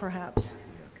broken down perhaps.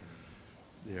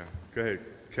 Yeah, go ahead,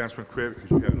 Councilman Cribb,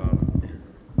 because you have a lot of...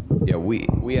 Yeah,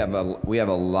 we have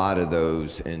a lot of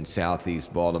those in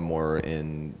Southeast Baltimore,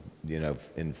 in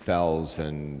Fells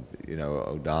and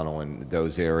O'Donnell and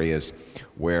those areas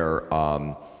where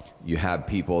you have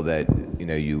people that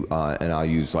and I'll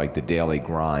use like the Daily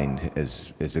Grind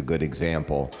as a good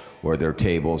example, where there are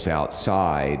tables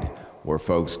outside where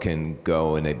folks can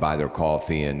go and they buy their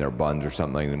coffee and their buns or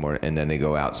something in the morning, and then they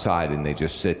go outside and they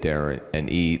just sit there and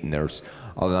eat. And there's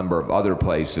a number of other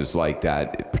places like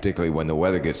that, particularly when the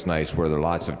weather gets nice, where there are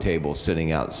lots of tables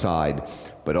sitting outside,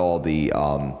 but all the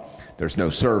there's no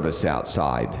service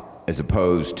outside, as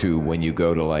opposed to when you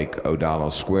go to like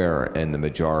O'Donnell Square and the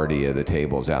majority of the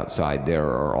tables outside there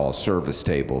are all service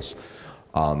tables.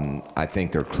 I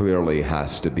think there clearly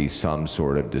has to be some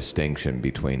sort of distinction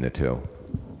between the two.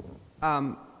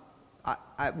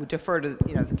 I would defer to,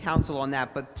 the council on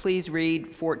that, but please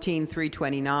read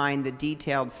 14.329, the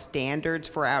detailed standards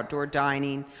for outdoor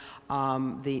dining.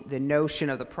 The notion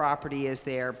of the property is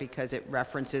there because it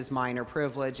references minor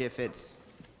privilege if it's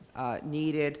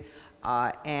needed,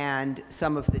 and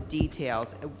some of the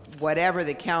details. Whatever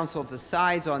the council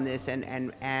decides on this,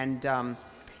 and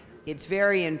it's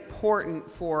very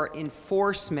important for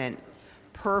enforcement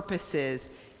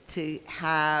purposes to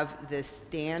have the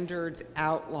standards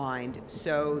outlined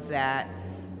so that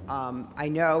I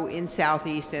know in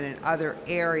Southeast and in other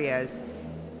areas,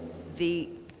 the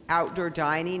outdoor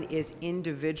dining is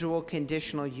individual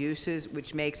conditional uses,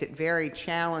 which makes it very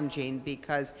challenging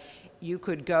because you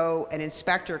could go, an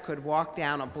inspector could walk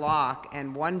down a block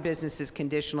and one business's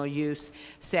conditional use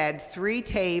said 3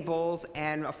 tables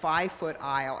and a 5-foot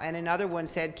aisle, and another one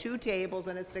said 2 tables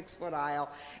and a 6-foot aisle,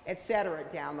 et cetera,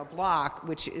 down the block,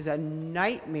 which is a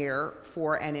nightmare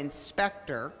for an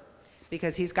inspector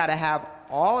because he's got to have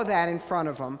all of that in front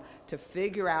of him to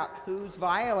figure out who's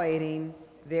violating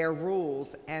their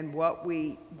rules. And what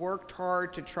we worked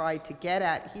hard to try to get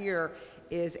at here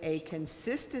is a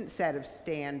consistent set of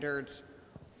standards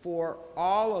for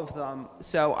all of them.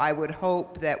 So I would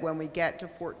hope that when we get to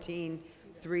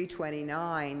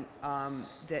 14.329,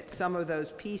 that some of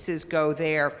those pieces go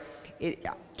there.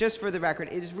 Just for the record,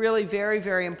 it is really very,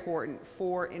 very important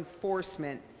for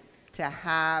enforcement to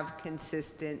have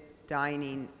consistent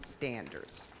dining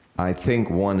standards. I think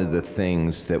one of the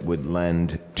things that would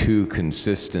lend to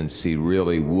consistency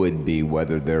really would be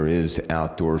whether there is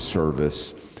outdoor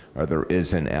service or there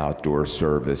is an outdoor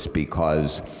service,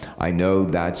 because I know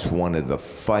that's one of the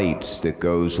fights that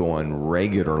goes on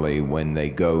regularly when they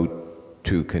go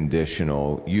to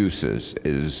conditional uses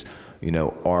is,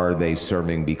 are they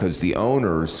serving? Because the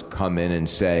owners come in and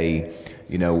say,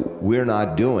 we're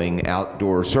not doing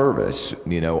outdoor service.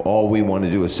 All we want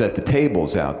to do is set the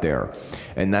tables out there.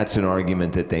 And that's an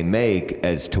argument that they make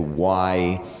as to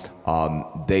why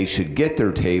they should get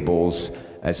their tables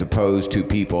as opposed to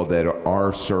people that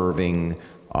are serving,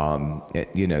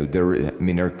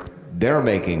 they're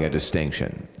making a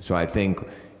distinction. So I think,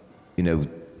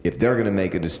 if they're going to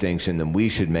make a distinction, then we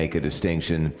should make a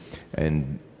distinction,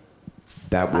 and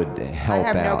that would help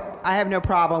out. I have no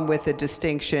problem with the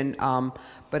distinction,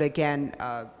 but again,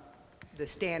 the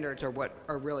standards are what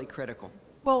are really critical.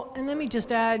 Well, and let me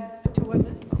just add to what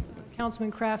Councilman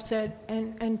Kraft said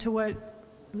and to what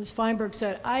Ms. Feinberg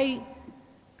said.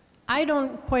 I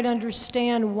don't quite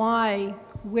understand why,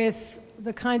 with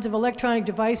the kinds of electronic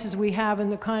devices we have and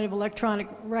the kind of electronic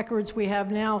records we have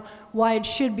now, why it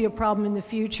should be a problem in the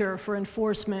future for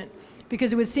enforcement.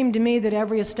 Because it would seem to me that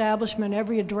every establishment,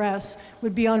 every address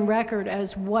would be on record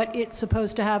as what it's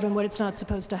supposed to have and what it's not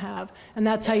supposed to have. And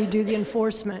that's how you do the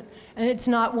enforcement. And it's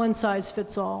not one size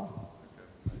fits all.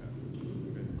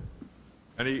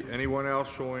 Anyone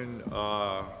else on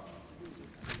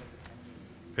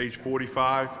page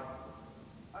 45?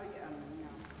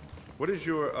 What is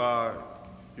your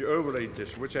overlay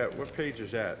district? What page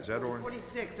is that? Is that on?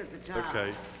 46 at the top.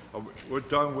 Okay. We're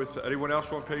done with, anyone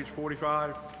else on page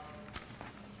 45?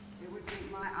 It would be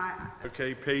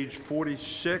Okay, page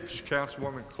 46,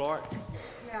 Councilwoman Clark.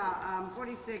 Yeah,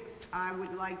 46, I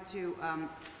would like to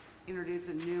introduce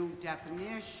a new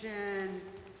definition.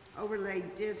 Overlay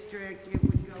district, it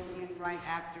would go in right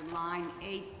after line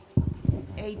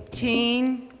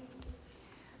 18.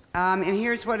 And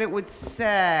here's what it would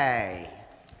say.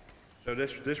 So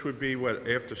this would be what,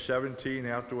 after 17,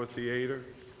 outdoor theater?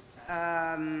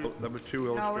 Number 2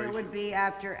 illustration? No, it would be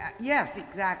after, yes,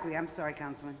 exactly. I'm sorry,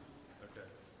 Councilman. Okay.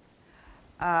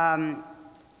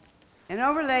 An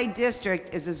overlay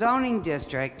district is a zoning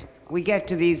district, we get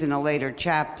to these in a later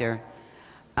chapter,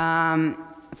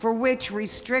 for which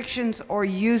restrictions or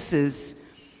uses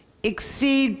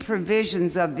exceed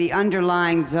provisions of the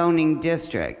underlying zoning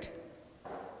district.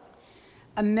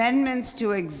 Amendments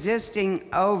to existing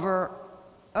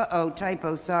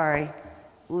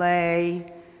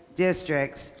lay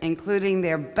districts, including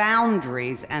their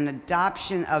boundaries, and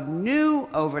adoption of new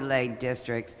overlay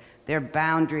districts, their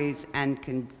boundaries and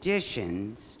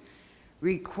conditions,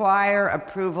 require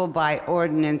approval by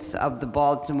ordinance of the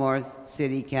Baltimore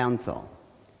City Council.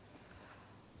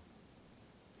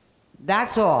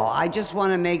 That's all. I just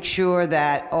want to make sure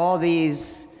that all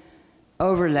these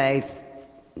overlay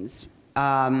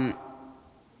are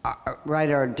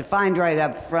defined right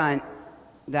up front,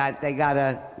 that they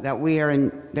gotta, that we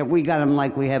got them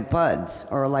like we have PUDs,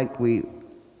 or like we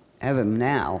have them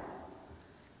now.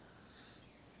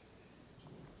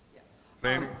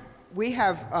 Lanny? We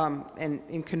have,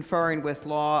 in conferring with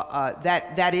law,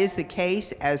 that is the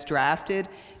case as drafted,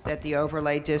 that the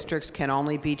overlay districts can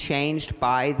only be changed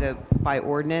by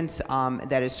ordinance.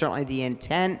 That is certainly the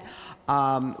intent.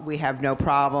 We have no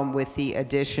problem with the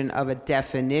addition of a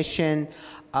definition.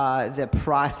 The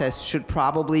process should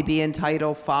probably be in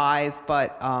Title V,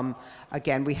 but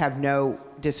again, we have no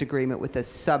disagreement with the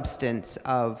substance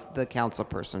of the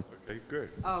councilperson. Okay, good.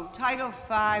 Oh, Title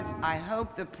V, I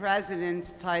hope the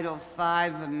president's Title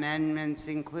V amendments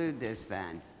include this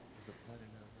then.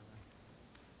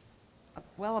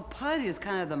 Well, a PUD is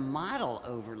kind of the model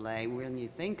overlay when you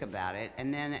think about it,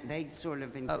 and then they sort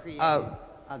of create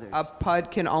others. A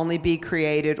PUD can only be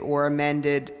created or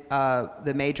amended,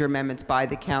 the major amendments by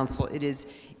the council. It is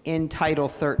in Title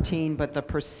 13, but the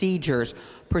procedures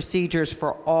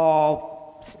for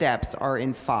all steps are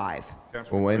in 5.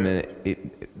 Well, wait a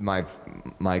minute.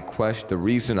 My question, the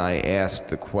reason I asked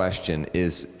the question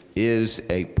is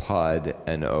a PUD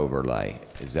an overlay?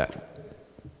 Is that?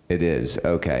 It is,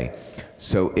 okay.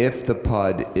 So if the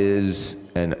PUD is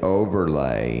an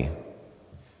overlay,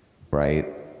 right,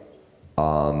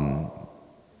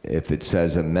 if it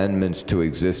says amendments to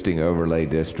existing overlay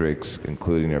districts,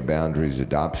 including their boundaries,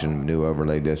 adoption of new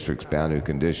overlay districts, boundary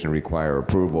condition require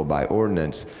approval by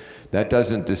ordinance, that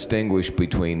doesn't distinguish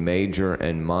between major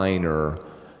and minor.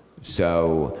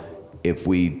 So if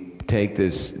we take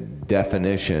this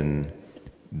definition,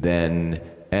 then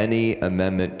any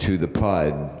amendment to the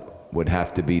PUD would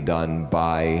have to be done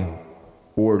by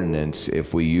ordinance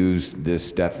if we use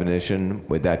this definition.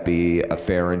 Would that be a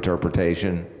fair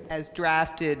interpretation? As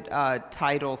drafted,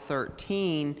 Title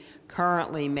 13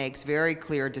 currently makes very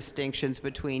clear distinctions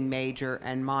between major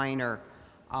and minor.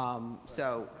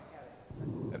 So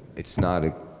it's not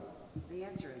a... The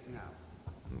answer is no.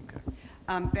 Okay.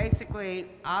 Basically,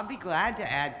 I'll be glad to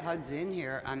add PUDs in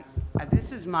here.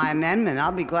 This is my amendment.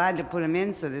 I'll be glad to put them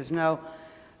in so there's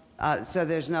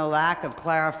no lack of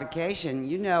clarification.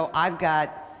 You know,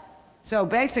 so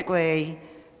basically,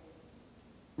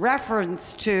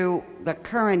 reference to the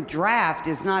current draft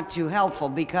is not too helpful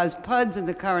because PUDs in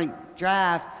the current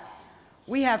draft,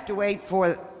 we have to wait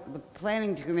for the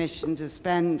Planning Commission to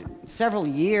spend several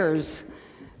years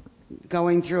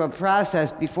going through a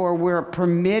process before we're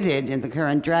permitted in the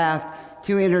current draft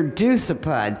to introduce a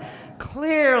PUD.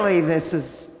 Clearly, this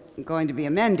is going to be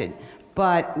amended,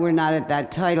 but we're not at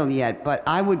that title yet. But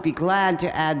I would be glad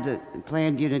to add the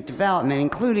planned unit development,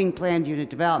 including planned unit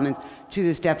development, to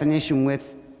this definition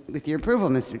with your approval,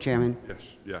 Mr. Chairman. Yes,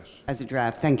 yes. As a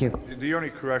draft, thank you. The only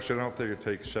correction, I don't think it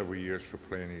takes several years for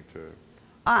planning to...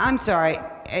 I'm sorry,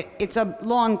 it's a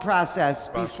long process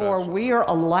before we are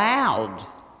allowed,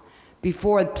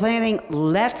 before planning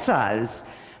lets us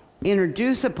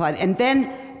introduce a PUD, and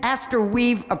then after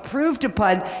we've approved a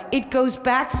PUD, it goes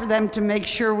back for them to make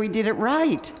sure we did it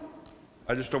right.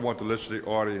 I just don't want the listening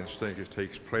audience to think it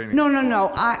takes planning.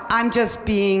 No, I'm just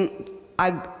being,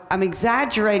 I'm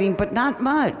exaggerating, but not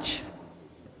much.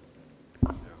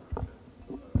 Okay,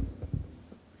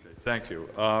 thank you.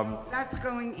 That's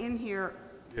going in here.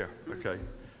 Yeah, okay.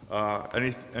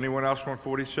 Anyone else on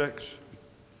 46?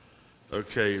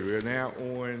 Okay, we're now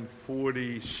on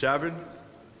 47.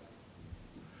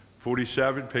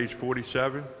 47, page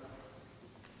 47.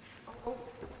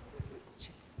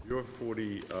 You're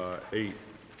 48.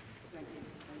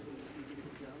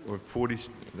 Or 40,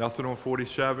 nothing on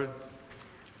 47?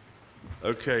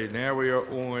 Okay, now we are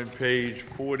on page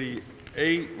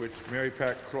 48 with Mary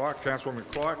Pat Clark, Councilwoman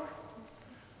Clark.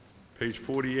 Page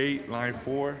 48, line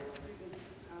 4.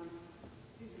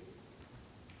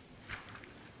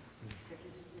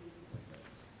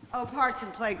 Oh, parks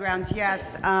and playgrounds,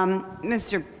 yes.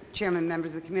 Mr. Chairman,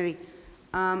 members of the committee,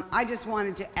 I just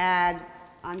wanted to add,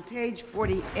 on page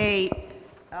 48,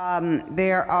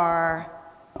 there are,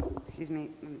 excuse me,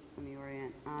 let me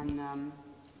orient, on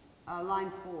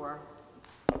line 4,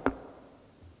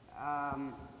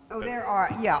 there are,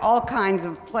 yeah, all kinds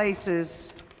of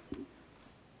places.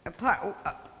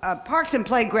 Parks and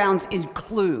playgrounds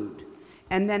include,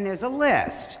 and then there's a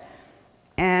list.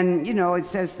 And, you know, it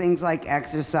says things like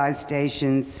exercise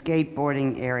stations,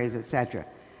 skateboarding areas, etc.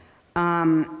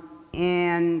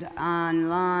 And on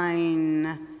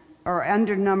line, or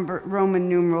under number, Roman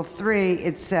numeral 3,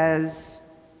 it says,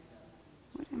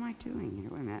 what am I doing here?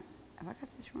 Wait a minute. Have I got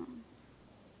this wrong?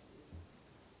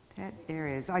 Pet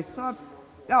areas. I saw,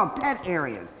 oh, pet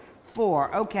areas.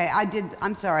 4. Okay,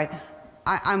 I'm sorry.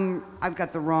 I've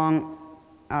got the wrong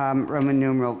Roman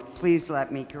numeral. Please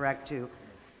let me correct to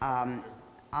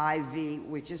IV,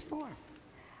 which is 4.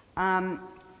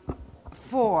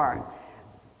 4,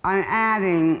 I'm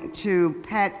adding to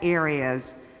pet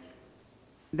areas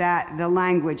that the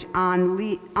language on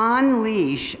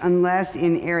leash unless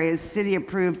in areas city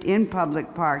approved in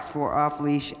public parks for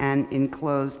off-leash and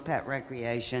enclosed pet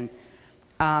recreation.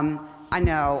 I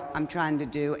know I'm trying to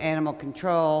do animal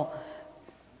control.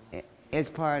 It's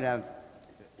part of,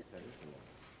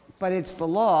 but it's the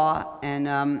law, and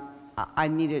I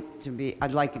need it to be,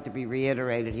 I'd like it to be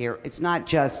reiterated here. It's not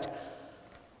just,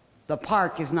 the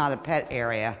park is not a pet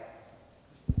area.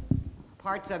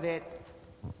 Parts of it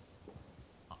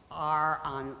are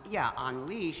on, yeah, on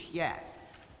leash, yes,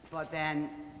 but then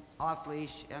off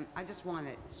leash, I just want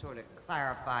it sort of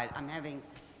clarified. I'm having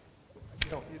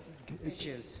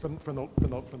issues. From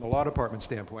the law department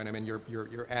standpoint, I mean,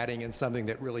 you're adding in something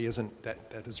that really isn't, that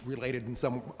is related in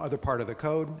some other part of the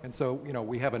code, and so, you know,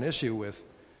 we have an issue with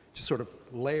just sort of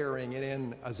layering it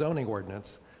in a zoning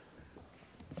ordinance.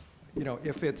 You know,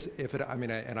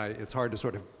 it's hard to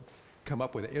sort of come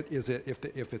up with it.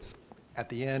 If it's at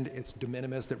the end, it's de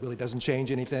minimis, that really doesn't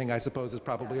change anything, I suppose it's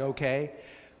probably okay.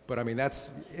 But I mean, that's,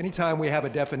 anytime we have a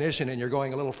definition and you're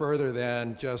going a little further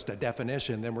than just a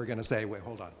definition, then we're going to say, wait,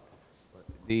 hold on.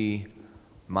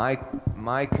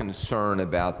 My concern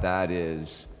about that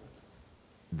is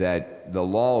that the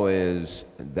law is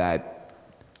that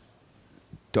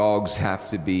dogs have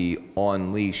to be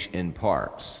on leash in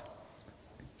parks.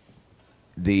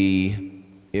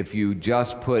 If you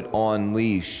just put on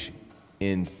leash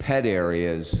in pet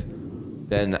areas,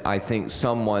 then I think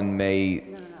someone may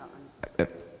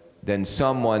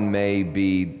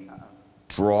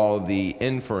draw the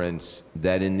inference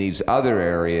that in these other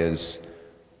areas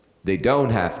they don't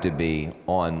have to be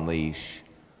on leash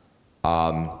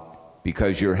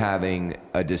because you're having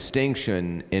a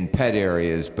distinction in pet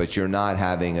areas, but you're not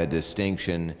having a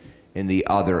distinction in the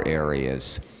other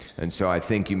areas. And so I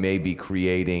think you may be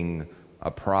creating a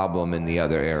problem in the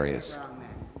other areas.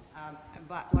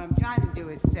 But what I'm trying to do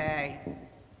is say,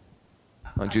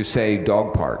 Why don't you say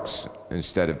dog parks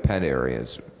instead of pet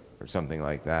areas or something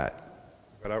like that?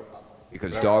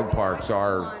 Because dog parks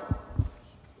are...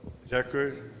 Is that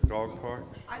good? Dog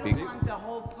parks? I don't want the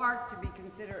whole park to be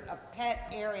considered a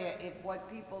pet area if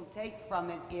what people take from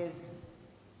it is,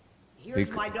 here's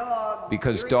my dog.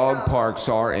 Because here he dog goes. parks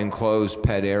are enclosed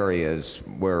pet areas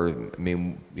where, I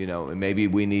mean, you know, maybe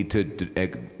we need to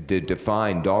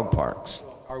define dog parks.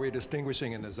 Are we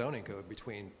distinguishing in the zoning code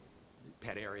between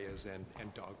pet areas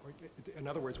and dog? In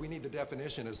other words, we need the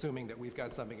definition, assuming that we've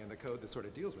got something in the code that sort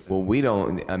of deals with it. Well, we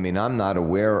don't, I mean, I'm not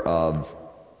aware of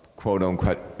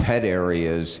quote-unquote pet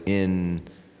areas in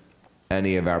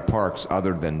any of our parks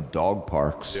other than dog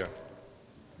parks. Yeah.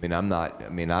 I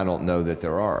mean, I don't know that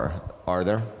there are. Are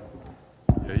there?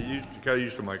 Yeah, you got to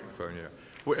use the microphone, yeah.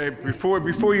 Well, hey,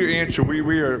 before you answer,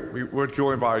 we're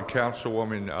joined by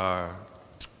Councilwoman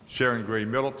Sharon Gray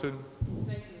Middleton.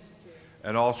 Thank you, Mr. Chair.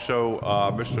 And also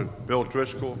Mr. Bill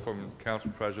Driscoll from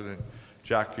Council President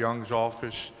Jack Young's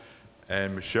office,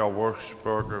 and Michelle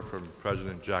Werksberger from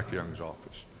President Jack Young's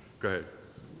office. Go ahead.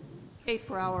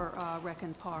 8-per-hour rec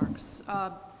and parks.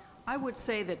 I would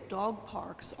say that dog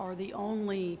parks are the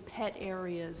only pet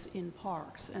areas in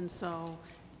parks, and so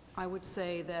I would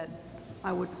say that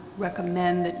I would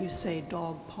recommend that you say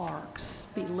dog parks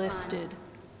be listed.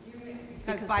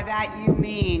 Because by that you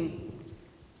mean...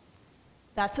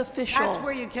 That's official. That's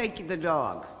where you take the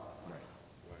dog.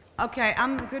 Okay,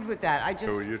 I'm good with that.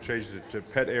 So you change the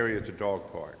pet area to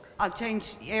dog park. I'll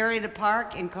change area to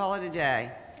park and call it a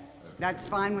day. That's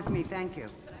fine with me, thank you.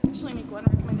 Actually make one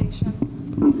recommendation.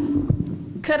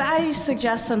 Could I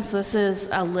suggest, since this is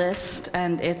a list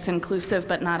and it's inclusive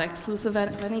but not exclusive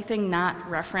of anything, not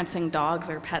referencing dogs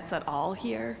or pets at all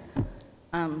here?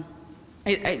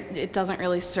 It doesn't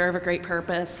really serve a great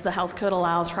purpose. The health code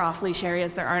allows for off-leash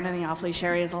areas. There aren't any off-leash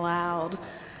areas allowed.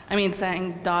 I mean,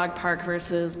 saying dog park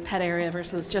versus pet area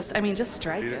versus just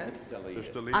strike it.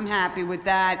 Just delete. I'm happy with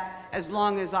that, as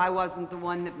long as I wasn't the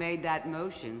one that made that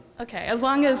motion. Okay, as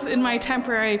long as in my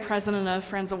temporary president of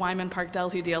Friends of Wyman Park Dell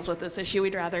who deals with this issue,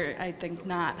 we'd rather, I think,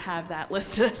 not have that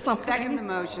listed as something. Second the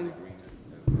motion.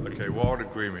 Okay, we're all in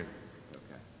agreement.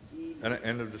 And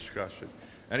end of discussion.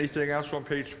 Anything else on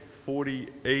page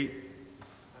 48?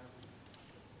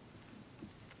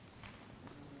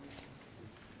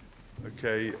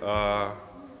 Okay,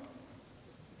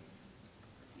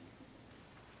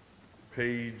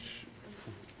 page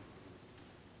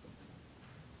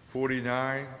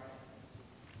 49.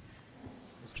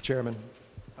 Mr. Chairman,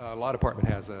 Law Department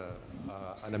has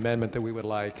an amendment that we would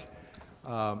like.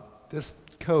 This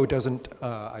code doesn't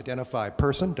identify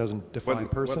person, doesn't define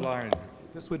person. What line?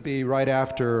 This would be right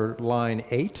after line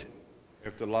 8.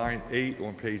 After line 8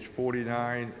 on page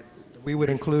 49. We would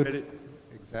include,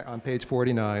 On page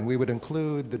 49, we would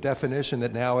include the definition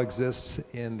that now exists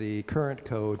in the current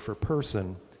code for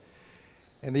person.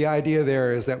 And the idea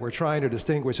there is that we're trying to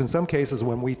distinguish, in some cases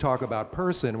when we talk about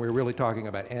person, we're really talking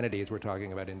about entities, we're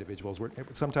talking about individuals.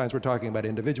 Sometimes we're talking about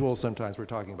individuals, sometimes we're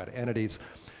talking about entities.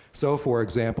 So for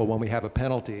example, when we have a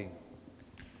penalty,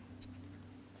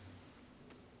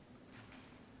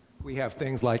 we have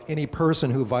things like any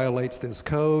person who violates this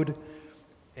code,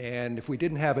 and if we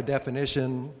didn't have a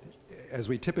definition, as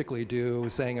we typically do,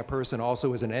 saying a person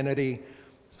also is an entity,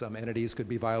 some entities could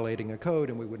be violating a code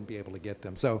and we wouldn't be able to get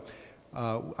them. So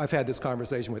I've had this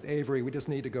conversation with Avery. We just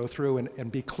need to go through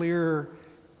and be clear,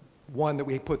 one, that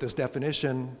we put this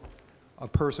definition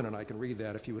of person, and I can read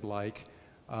that if you would like,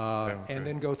 and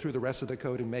then go through the rest of the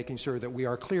code and making sure that we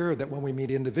are clear that when we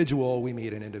meet individual, we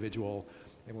meet an individual,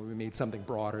 and when we meet something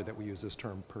broader, that we use this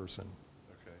term person.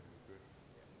 Okay, good.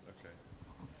 Okay.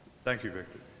 Thank you,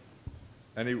 Victor.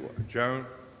 Joan?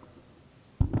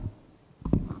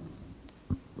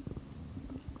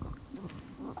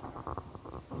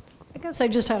 I guess I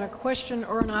just had a question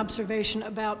or an observation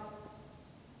about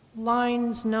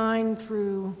lines 9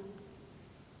 through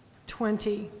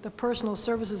 20, the personal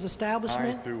services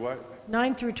establishment. 9 through what?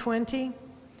 9 through 20,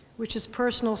 which is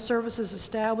personal services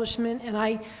establishment. And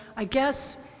I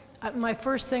guess my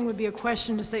first thing would be a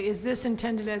question to say, is this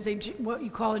intended as what you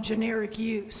call a generic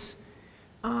use?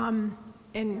 And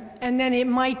then it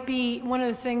might be, one of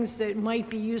the things that might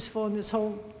be useful in this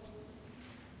whole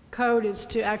code is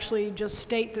to actually just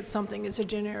state that something is a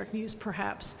generic use,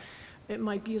 perhaps. It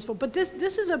might be useful. But this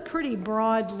is a pretty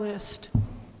broad list.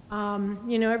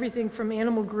 You know, everything from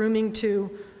animal grooming to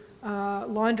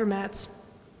laundromats.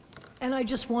 And I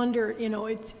just wonder, you know,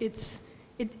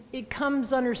 it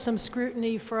comes under some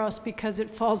scrutiny for us because it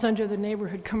falls under the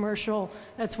neighborhood commercial.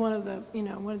 That's one of the, you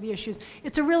know, one of the issues.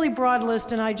 It's a really broad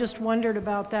list, and I just wondered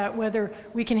about that, whether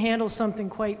we can handle something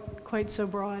quite so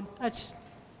broad. That's.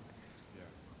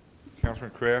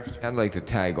 Councilman Kraft? I'd like to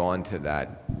tag on to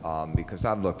that because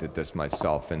I've looked at this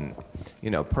myself, and you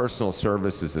know, personal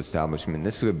services establishment.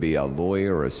 This would be a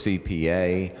lawyer or a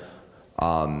CPA.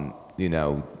 You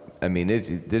know, I mean,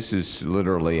 this is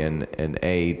literally an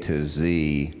A to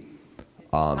Z.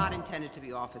 Not intended to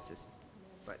be offices.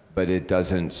 But it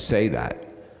doesn't say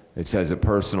that. It says a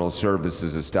personal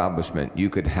services establishment. You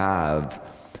could have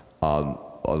a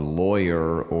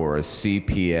lawyer or a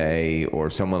CPA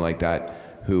or someone like that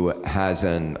who has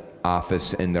an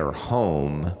office in their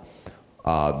home,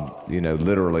 you know,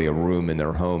 literally a room in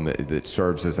their home that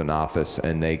serves as an office,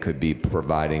 and they could be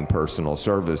providing personal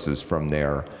services from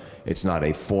there. It's not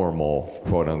a formal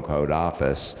quote-unquote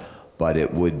office, but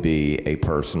it would be a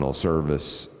personal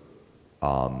service,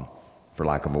 for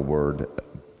lack of a word,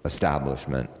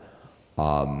 establishment.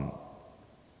 You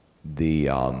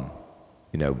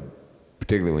know,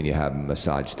 particularly when you have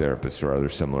massage therapists or other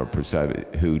similar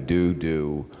who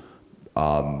do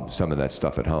some of that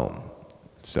stuff at home.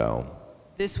 So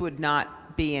this would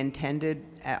not be intended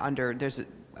under,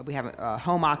 we have a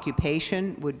home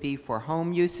occupation would be for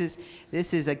home uses.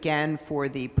 This is again for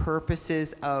the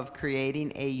purposes of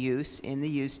creating a use in the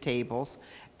use tables,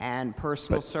 and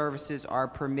personal services are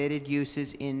permitted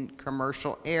uses in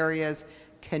commercial areas,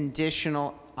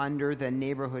 conditional under the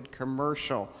neighborhood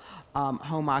commercial.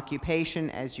 Home occupation,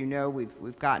 as you know,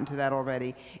 we've gotten to that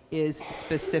already, is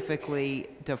specifically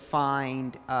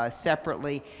defined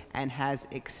separately and has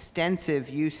extensive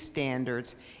use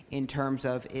standards in terms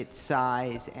of its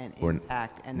size and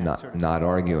impact and that sort of thing. Not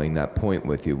arguing that point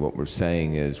with you. What we're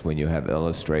saying is when you have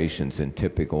illustrations and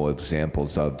typical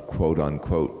examples of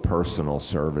quote-unquote personal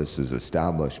services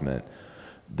establishment,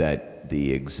 that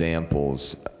the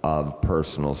examples of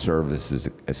personal services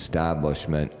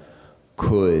establishment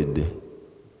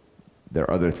there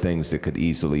are other things that could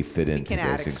easily fit into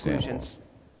those examples.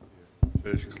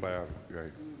 There's cloud,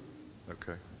 right.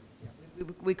 Okay.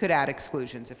 We could add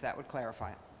exclusions if that would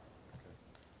clarify it.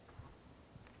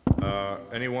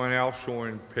 Anyone else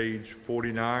on page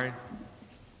 49?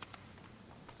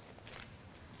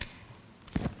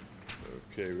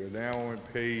 Okay, we're now on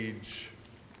page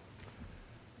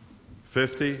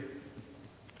 50.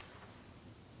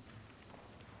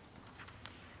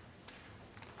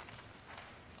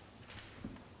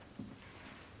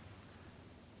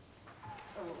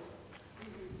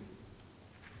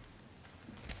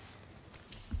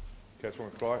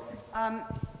 Councilwoman Clark?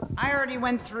 I already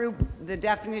went through the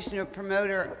definition of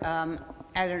promoter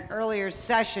at an earlier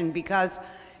session because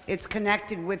it's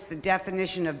connected with the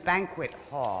definition of banquet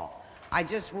hall. I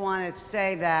just want to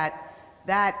say that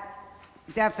that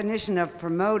definition of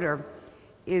promoter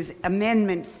is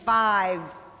Amendment 5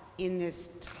 in this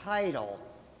title.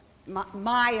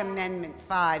 my Amendment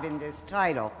 5 in this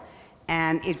title,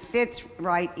 and it fits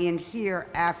right in here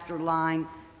after line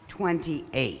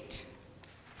 28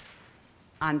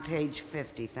 on page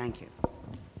 50. Thank you.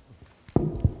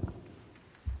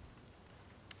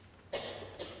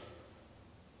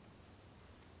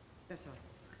 That's all.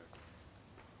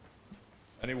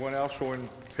 Anyone else on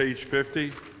page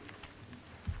 50?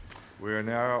 We are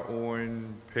now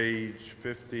on page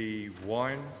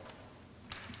 51.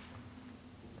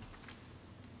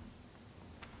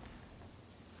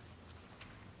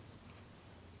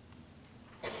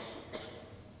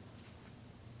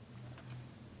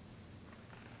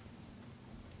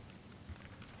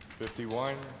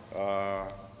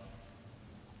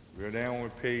 We're now on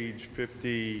page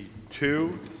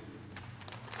 52.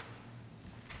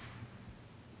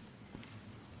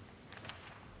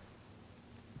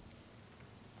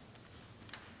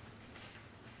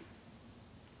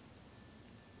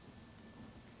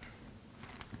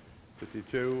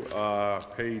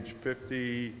 Page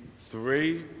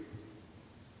 53.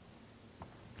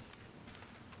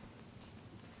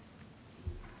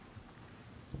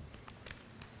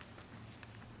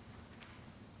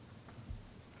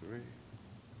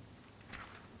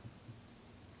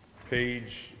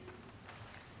 Page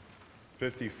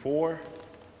 54.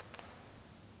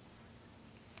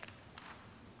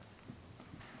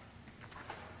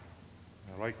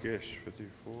 I like this,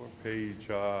 54. Page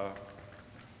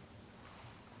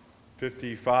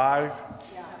 55.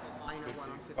 Yeah, a minor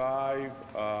one on 55.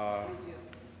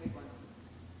 big one.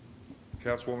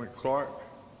 Councilwoman Clark.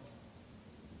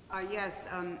 Yes,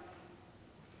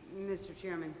 Mr.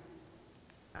 Chairman.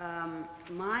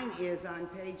 Mine is on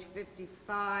page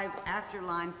 55, after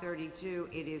line 32.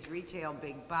 It is retail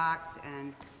big box,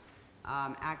 and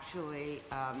actually,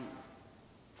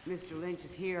 Mr. Lynch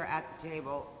is here at the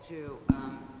table to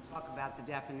talk about the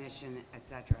definition, et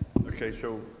cetera. Okay,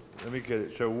 so let me get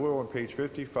it. So we're on page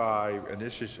 55, and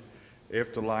this is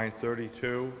after line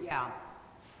 32, Yeah.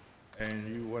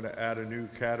 and you want to add a new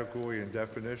category and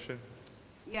definition?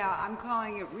 Yeah, I'm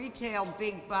calling it retail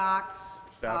big box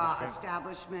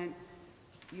establishment.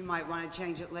 You might want to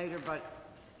change it later, but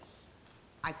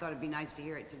I thought it'd be nice to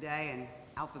hear it today, and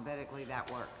alphabetically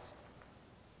that works.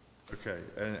 Okay,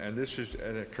 and this is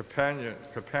a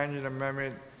companion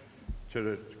amendment to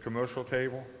the commercial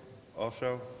table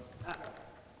also?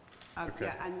 Okay,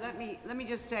 Okay. and let me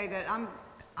just say that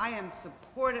I am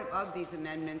supportive of these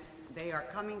amendments. They are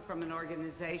coming from an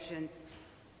organization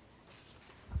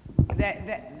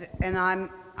and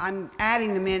I'm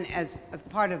adding them in as a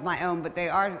part of my own, but they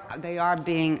are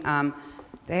being,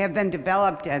 they have been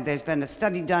developed, there's been a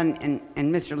study done,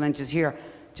 and Mr. Lynch is here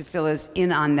to fill us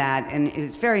in on that, and it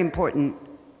is very important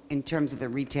in terms of the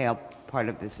retail part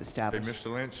of this Hey, establishment.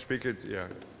 Mr. Lynch, speak it, yeah.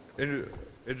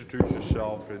 Introduce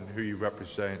yourself and who you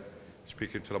represent.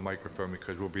 Speak into the microphone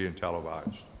because we're being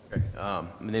televised. Okay.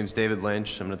 My name is David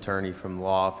Lynch. I'm an attorney from the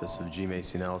law office of G.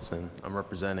 Macy Nelson. I'm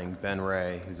representing Ben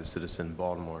Ray, who's a citizen in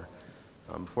Baltimore.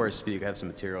 Before I speak, I have some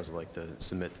materials I'd like to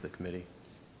submit to the committee.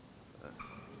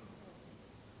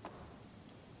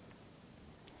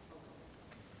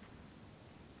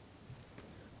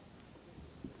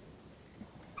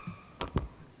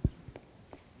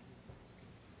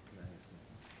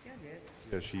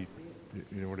 Yes, you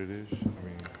know what it is? I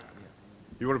mean,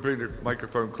 you want to bring the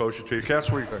microphone closer to you.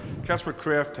 Councilman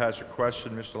Kraft has a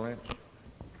question, Mr. Lynch.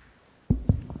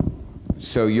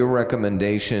 So your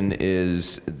recommendation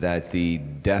is that the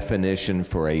definition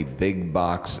for a big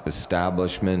box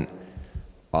establishment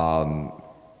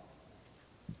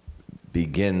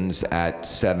begins at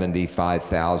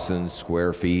 75,000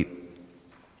 square feet?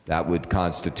 That would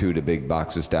constitute a big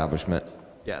box establishment?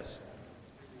 Yes.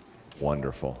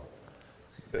 Wonderful.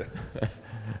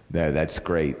 No, that's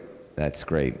great. That's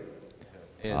great.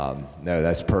 No,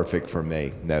 that's perfect for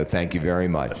me. No, thank you very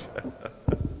much.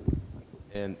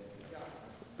 And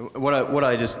what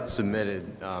I just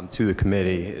submitted to the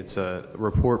committee, it's a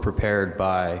report prepared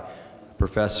by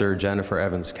Professor Jennifer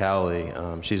Evans Cowley.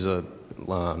 She's a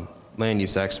land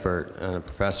use expert and a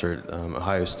professor at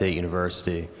Ohio State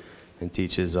University and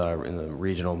teaches in the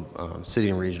regional, city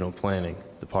and regional planning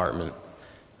department.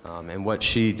 And what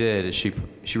she did is she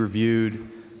reviewed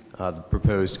the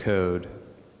proposed code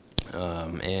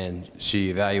and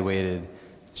she evaluated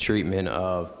the treatment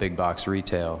of big box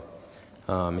retail.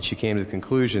 And she came to the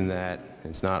conclusion that,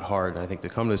 it's not hard, I think, to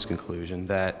come to this conclusion,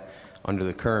 that under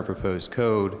the current proposed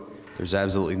code, there's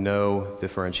absolutely no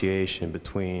differentiation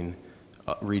between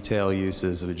retail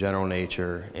uses of a general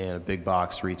nature and a big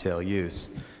box retail use.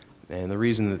 And the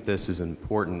reason that this is an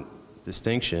important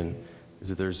distinction is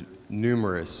that there's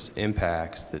numerous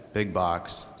impacts that big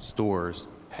box stores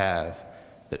have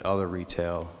that other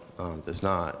retail does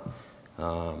not.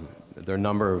 There are a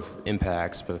number of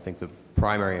impacts, but I think the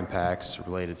primary impacts are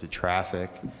related to traffic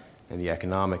and the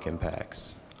economic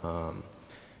impacts.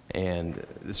 And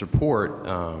this report,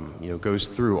 goes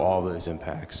through all those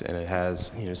impacts, and it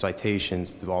has,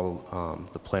 citations to all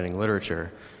the planning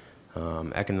literature.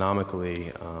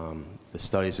 Economically, the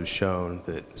studies have shown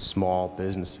that small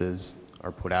businesses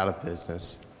are put out of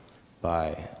business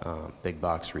by big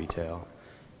box retail.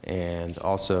 And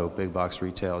also, big box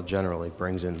retail generally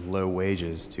brings in low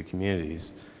wages to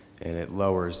communities, and it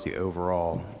lowers the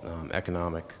overall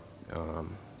economic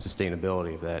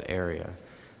sustainability of that area.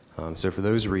 So for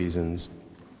those reasons,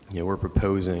 we're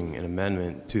proposing an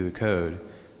amendment to the code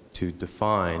to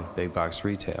define big box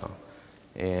retail.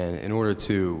 And in order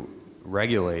to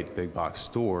regulate big box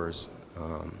stores,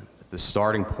 the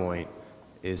starting point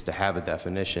is to have a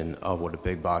definition of what a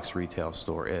big box retail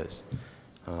store is.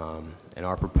 And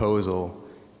our proposal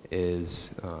is,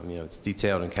 it's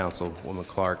detailed in Councilwoman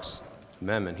Clark's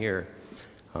amendment here.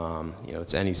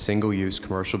 It's any single-use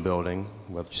commercial building,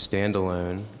 whether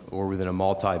standalone or within a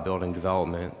multi-building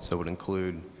development, so it would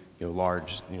include,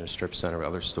 large, strip center or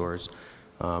other stores,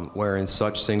 wherein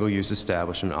such single-use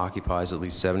establishment occupies at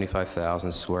least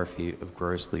 75,000 square feet of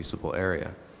gross leasable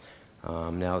area.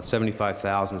 Now, the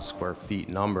 75,000 square feet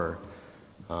number,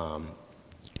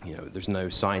 there's no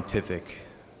scientific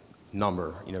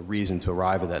number, reason to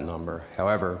arrive at that number.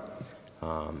 However,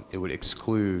 it would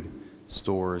exclude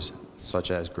stores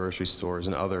such as grocery stores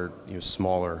and other,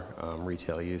 smaller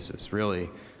retail uses. Really,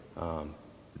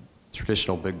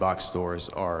 traditional big box stores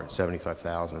are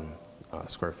 75,000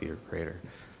 square feet or greater.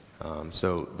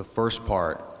 So the first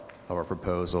part of our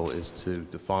proposal is to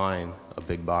define a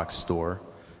big box store.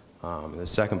 The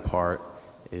second part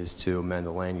is to amend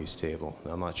the land use table.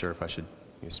 Now, I'm not sure if I should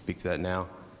speak to that now.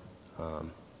 Well,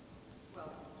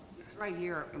 it's right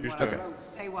here. in Use what I the wrote.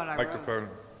 Say what I microphone.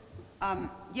 wrote.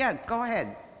 Yeah, go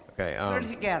ahead. Okay. Put it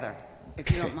together,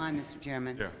 if you don't mind, Mr.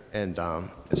 Chairman. Yeah. And so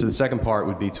the second part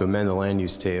would be to amend the land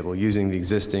use table using the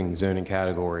existing zoning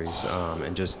categories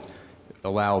and just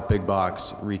allow a big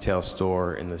box retail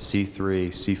store in the C3,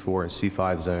 C4, and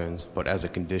C5 zones, but as a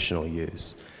conditional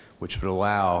use, which would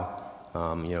allow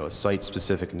a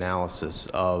site-specific analysis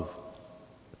of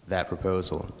that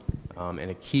proposal. And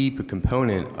a key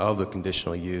component of the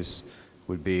conditional use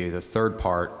would be the third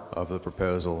part of the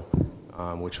proposal,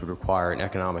 which would require an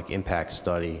economic impact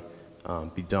study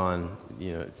be done,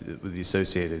 with the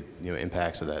associated,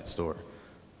 impacts of that store.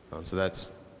 So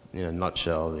that's, in a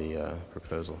nutshell, the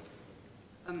proposal.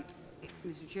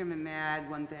 Mr. Chairman, may I add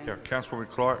one thing? Yeah, Councilwoman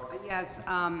Clark. Yes.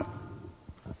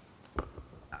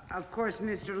 Of course,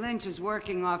 Mr. Lynch is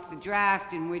working off the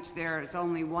draft in which there is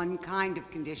only one kind of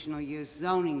conditional use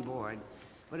zoning board.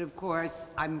 But of course,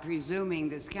 I'm presuming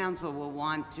this council will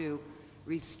want to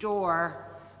restore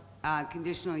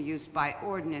conditional use by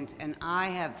ordinance. And I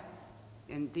have,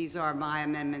 and these are my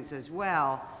amendments as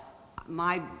well,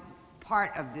 my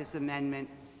part of this amendment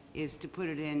is to put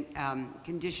it in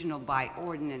conditional by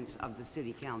ordinance of the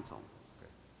city council.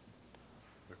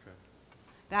 Okay.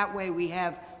 That way we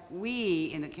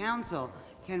in the council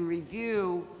can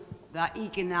review the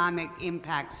economic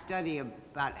impact study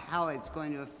about how it's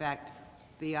going to affect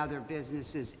the other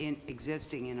businesses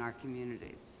existing in our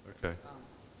communities. Okay.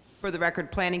 For the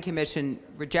record, Planning Commission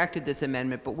rejected this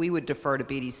amendment, but we would defer to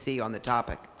BDC on the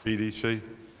topic. BDC?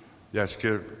 Yes,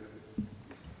 give.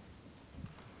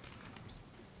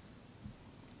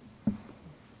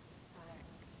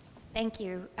 Thank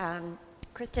you.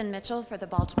 Kristen Mitchell for the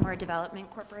Baltimore Development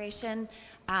Corporation.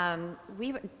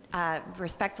 We would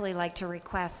respectfully like to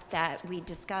request that we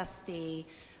discuss the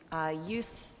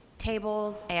use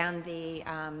tables and the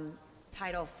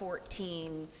Title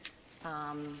 14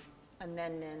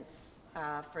 amendments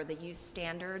for the use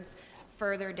standards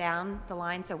further down the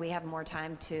line, so we have more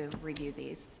time to review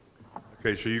these.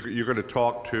 Okay, so you're going to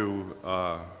talk to,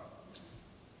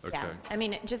 okay. Yeah, I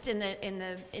mean, just in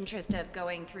the interest of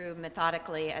going through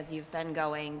methodically, as you've been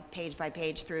going page by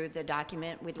page through the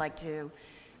document, we'd like to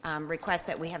request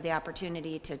that we have the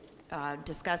opportunity to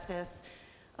discuss this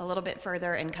a little bit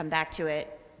further and come back to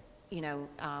it,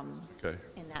 Okay.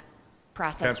 in that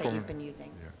process that Councilwoman- you've been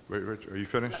using. Yeah. Wait, Rich, are you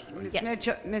finished?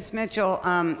 Ms. Mitchell,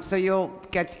 so you'll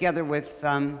get together with,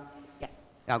 Yes.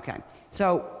 okay.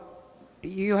 So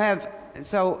you have,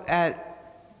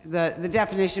 the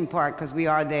definition part, because we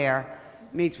are there,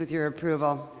 meets with your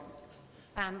approval.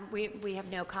 We have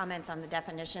no comments on the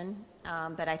definition,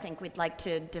 but I think we'd like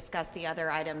to discuss the other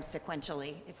items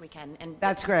sequentially, if we can. And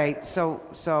That's great.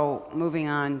 So moving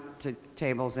on to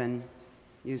tables and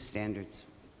use standards.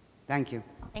 Thank you.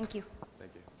 Thank you.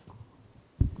 Thank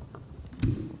you.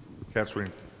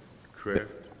 Councilman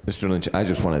Kraft? Mr. Lynch, I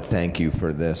just want to thank you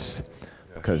for this,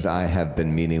 because I have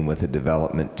been meeting with the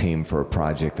development team for a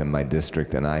project in my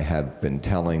district, and I have been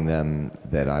telling them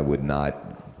that I would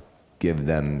not give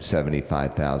them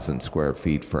 75,000 square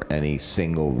feet for any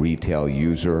single retail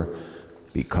user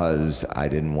because I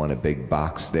didn't want a big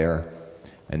box there.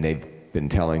 And they've been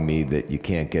telling me that you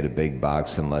can't get a big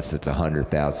box unless it's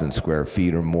 100,000 square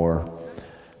feet or more.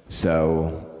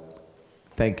 So,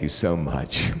 thank you so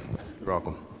much. You're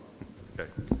welcome. Okay.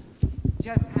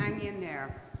 Just hang in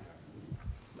there.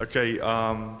 Okay,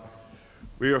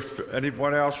 we are,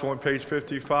 anyone else on page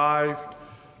 55?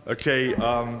 Okay,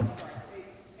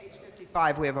 Page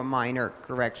 55, we have a minor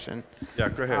correction. yeah,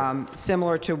 go ahead.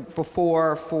 Similar to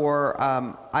before, for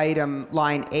item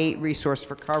line 8, resource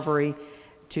recovery,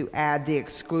 to add the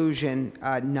exclusion,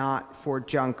 not for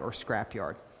junk or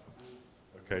scrapyard.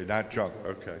 Okay, not junk,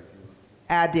 okay.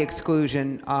 Add the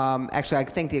exclusion, actually, I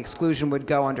think the exclusion would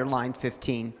go under line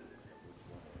 15.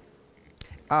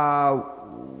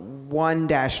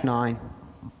 1-9.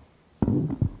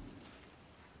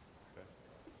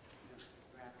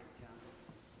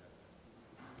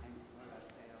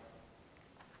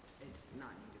 It's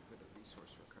not needed for the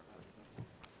resource recovery.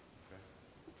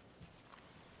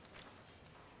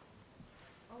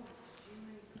 Oh,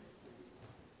 Jiminy Christmas.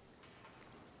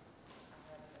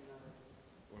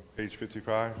 On page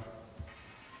 55? On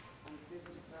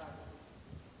 55.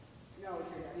 No,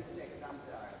 56, I'm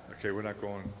sorry. Okay, we're not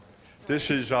going.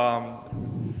 This is,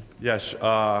 yes,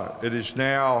 it is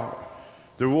now,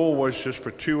 the rule was just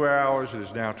for 2 hours. It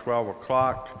is now 12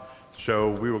 o'clock.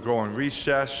 So we will go on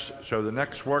recess. So the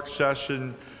next work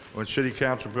session on City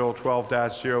Council Bill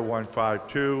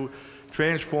 12-0152,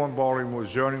 TransForm Baltimore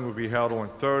zoning will be held on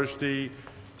Thursday,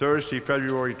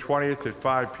 February 20th at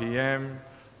 5 p.m.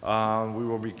 We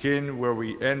will begin where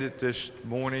we ended this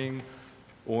morning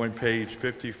on page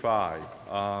 55.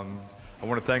 I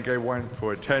want to thank everyone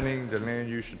for attending the Land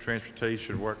Use and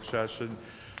Transportation work session.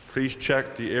 Please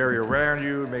check the area around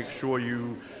you. Make sure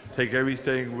you take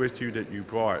everything with you that you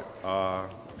brought,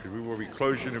 because we will be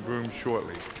closing the room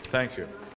shortly. Thank you.